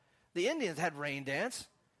 The Indians had rain dance.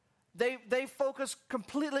 They focused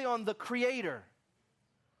completely on the Creator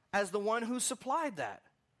as the one who supplied that.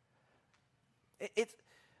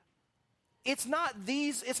 It's not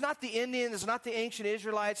the Indians, it's not the ancient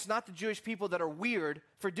Israelites, it's not the Jewish people that are weird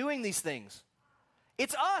for doing these things.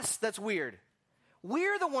 It's us that's weird.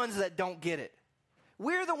 We're the ones that don't get it.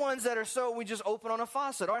 We're the ones that are we just open on a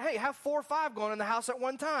faucet. Or, hey, have 4 or 5 going in the house at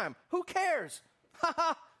one time. Who cares?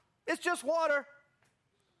 It's just water.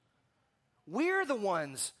 We're the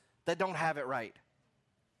ones that don't have it right.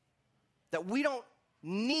 That we don't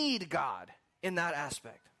need God in that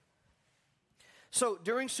aspect. So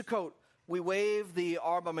during Sukkot, we wave the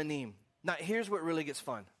Arba Minim. Now here's what really gets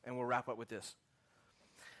fun, and we'll wrap up with this.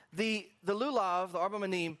 The lulav, the Arba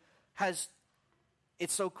Minim,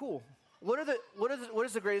 it's so cool. What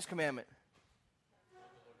is the greatest commandment?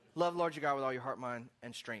 Love the Lord your God with all your heart, mind,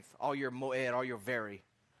 and strength. All your moed, all your very.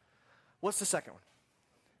 What's the second one?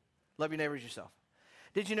 Love your neighbors yourself.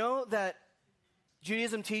 Did you know that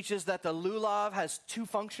Judaism teaches that the lulav has 2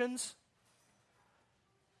 functions?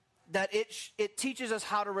 That it teaches us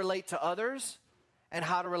how to relate to others and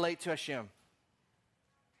how to relate to Hashem.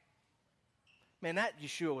 man, that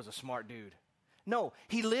Yeshua was a smart dude. No,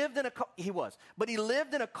 he lived in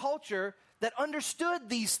a culture that understood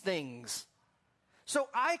these things. So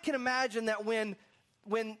I can imagine that when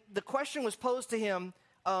the question was posed to him,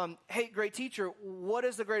 hey, great teacher, what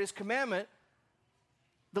is the greatest commandment?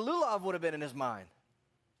 The lulav would have been in his mind.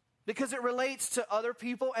 Because it relates to other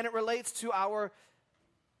people and it relates to our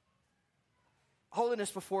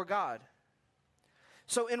holiness before God.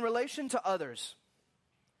 So in relation to others,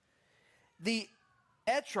 the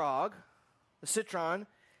etrog, the citron,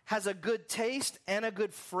 has a good taste and a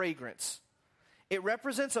good fragrance. It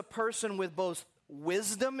represents a person with both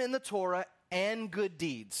wisdom in the Torah and good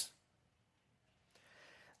deeds.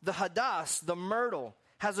 The hadass, the myrtle,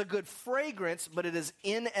 has a good fragrance, but it is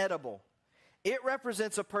inedible. It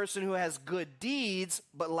represents a person who has good deeds,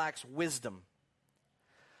 but lacks wisdom.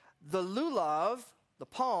 The lulav, the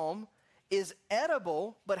palm, is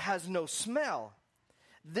edible, but has no smell.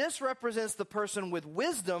 This represents the person with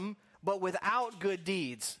wisdom, but without good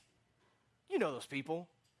deeds. You know those people.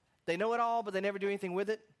 They know it all, but they never do anything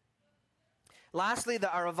with it. Lastly, the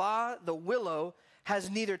aravah, the willow,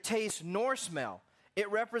 has neither taste nor smell.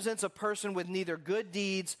 It represents a person with neither good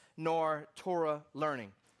deeds nor Torah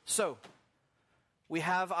learning. So, we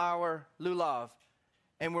have our lulav,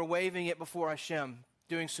 and we're waving it before Hashem,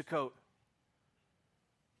 doing Sukkot.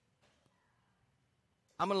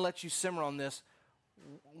 I'm going to let you simmer on this.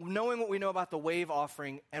 Knowing what we know about the wave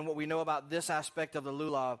offering and what we know about this aspect of the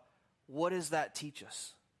lulav, what does that teach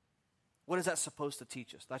us? What is that supposed to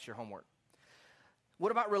teach us? That's your homework.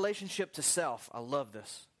 What about relationship to self? I love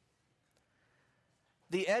this.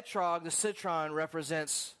 The etrog, the citron,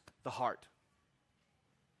 represents the heart.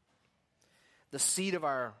 The seat of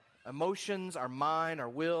our emotions, our mind, our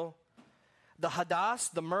will. The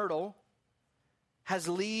hadass, the myrtle, has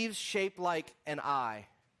leaves shaped like an eye.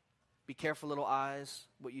 Be careful, little eyes,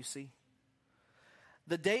 what you see.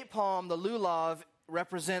 The date palm, the lulav,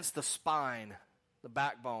 represents the spine, the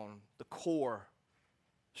backbone, the core,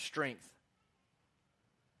 strength.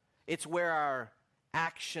 It's where our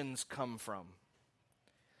actions come from.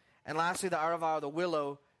 And lastly, the aravah, the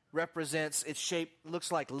willow, represents, its shape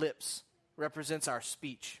looks like lips, represents our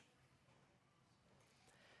speech.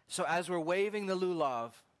 So as we're waving the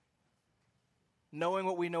lulav, knowing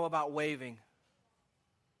what we know about waving,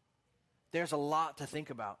 there's a lot to think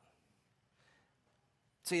about.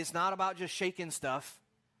 See, it's not about just shaking stuff.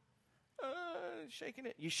 Shaking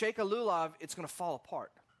it. You shake a lulav, it's going to fall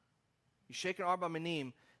apart. You shake an arba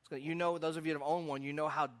minim, you know, those of you that have owned one, you know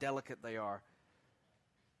how delicate they are.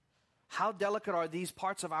 How delicate are these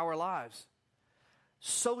parts of our lives?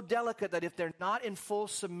 So delicate that if they're not in full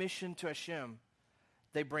submission to Hashem,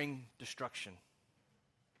 they bring destruction.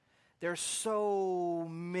 There are so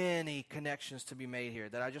many connections to be made here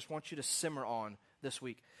that I just want you to simmer on this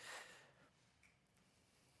week.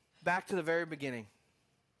 Back to the very beginning.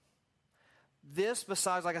 This,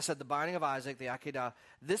 besides, like I said, the binding of Isaac, the Akedah,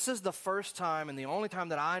 this is the first time and the only time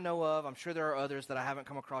that I know of, I'm sure there are others that I haven't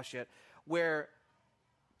come across yet, where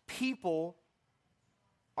people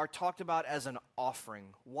are talked about as an offering.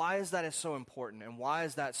 Why is that so important, and why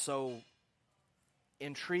is that so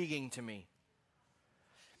intriguing to me?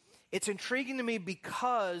 It's intriguing to me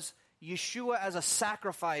because Yeshua as a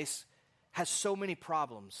sacrifice has so many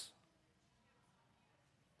problems.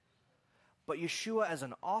 But Yeshua as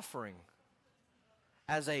an offering,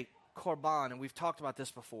 as a korban, and we've talked about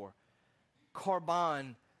this before.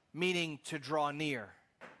 Korban meaning to draw near.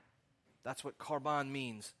 That's what korban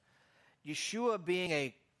means. Yeshua being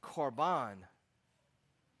a korban,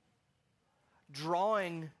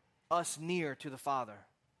 drawing us near to the Father.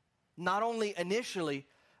 Not only initially,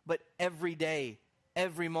 but every day,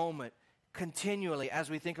 every moment, continually, as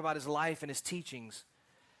we think about his life and his teachings,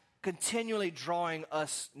 continually drawing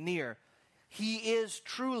us near. He is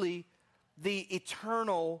truly the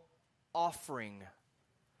eternal offering.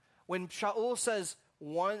 When Shaul says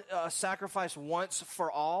sacrifice once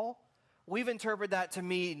for all, we've interpreted that to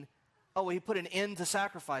mean, oh, he put an end to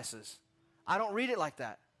sacrifices. I don't read it like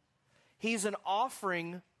that. He's an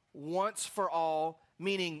offering once for all,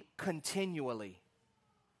 meaning continually.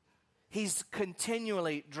 He's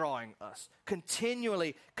continually drawing us,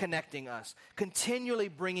 continually connecting us, continually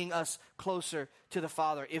bringing us closer to the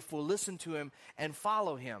Father if we'll listen to him and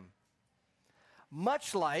follow him.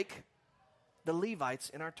 Much like the Levites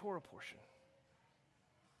in our Torah portion.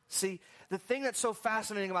 See, the thing that's so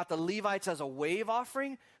fascinating about the Levites as a wave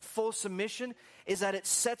offering, full submission, is that it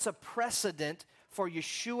sets a precedent for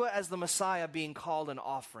Yeshua as the Messiah being called an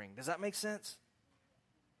offering. Does that make sense?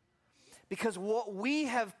 Because what we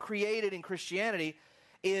have created in Christianity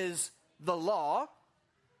is the law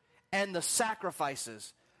and the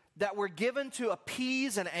sacrifices that we're given to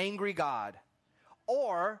appease an angry God,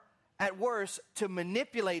 or, at worst, to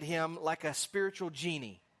manipulate him like a spiritual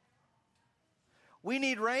genie. We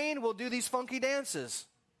need rain, we'll do these funky dances.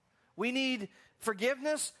 We need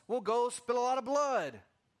forgiveness, we'll go spill a lot of blood.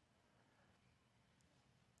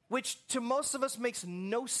 Which to most of us makes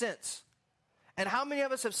no sense. And how many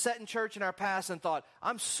of us have sat in church in our past and thought,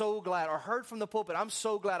 I'm so glad, or heard from the pulpit, I'm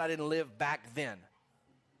so glad I didn't live back then.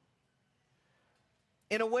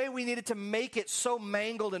 In a way, we needed to make it so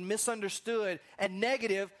mangled and misunderstood and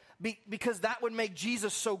negative because that would make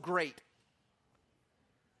Jesus so great.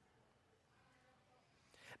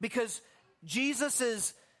 Because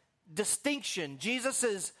Jesus' distinction,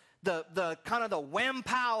 Jesus' the kind of the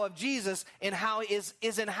wham-pow of Jesus in how is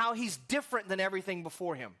in how he's different than everything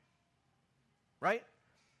before him. Right?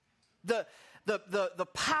 The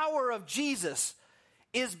power of Jesus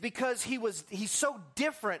is because he's so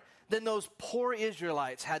different than those poor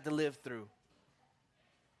Israelites had to live through.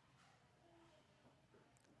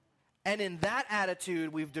 And in that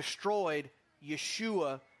attitude, we've destroyed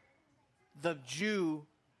Yeshua, the Jew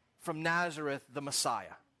from Nazareth, the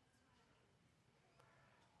Messiah.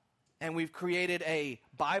 And we've created a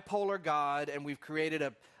bipolar God, and we've created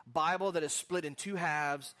a Bible that is split in two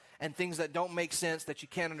halves, and things that don't make sense that you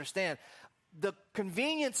can't understand. The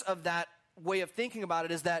convenience of that way of thinking about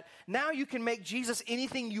it is that now you can make Jesus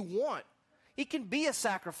anything you want. He can be a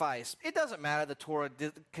sacrifice. It doesn't matter, the Torah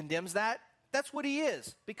condemns that. That's what he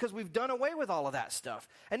is, because we've done away with all of that stuff.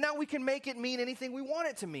 And now we can make it mean anything we want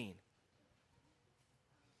it to mean.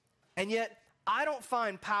 And yet, I don't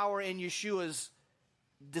find power in Yeshua's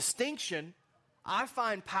distinction. I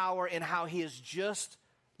find power in how he is just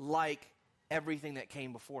like everything that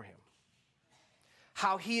came before him.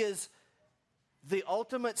 How he is the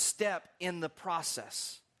ultimate step in the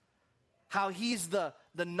process. How he's the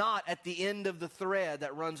knot at the end of the thread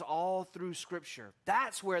that runs all through Scripture.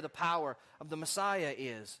 That's where the power of the Messiah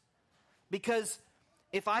is. Because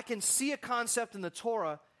if I can see a concept in the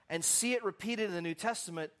Torah and see it repeated in the New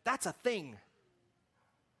Testament, that's a thing.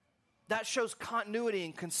 That shows continuity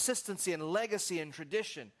and consistency and legacy and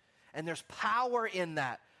tradition. And there's power in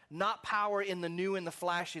that, not power in the new and the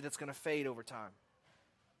flashy that's going to fade over time.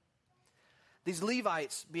 These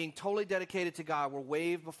Levites, being totally dedicated to God, were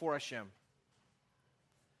waved before Hashem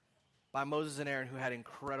by Moses and Aaron, who had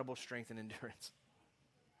incredible strength and endurance.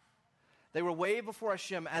 They were waved before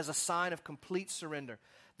Hashem as a sign of complete surrender.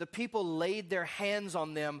 The people laid their hands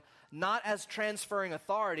on them, not as transferring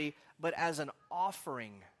authority, but as an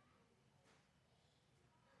offering.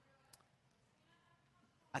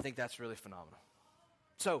 I think that's really phenomenal.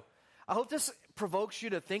 So, I hope this provokes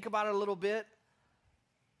you to think about it a little bit.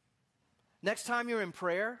 Next time you're in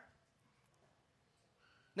prayer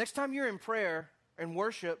and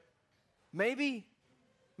worship, maybe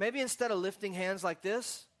instead of lifting hands like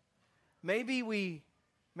this, maybe we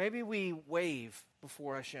wave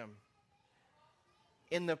before Hashem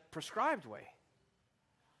in the prescribed way.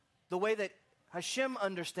 The way that Hashem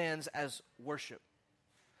understands as worship.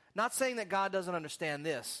 Not saying that God doesn't understand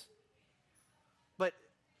this, but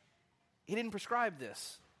he didn't prescribe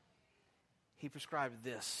this. He prescribed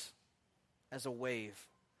this as a wave,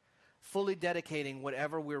 fully dedicating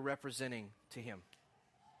whatever we're representing to him.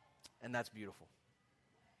 And that's beautiful.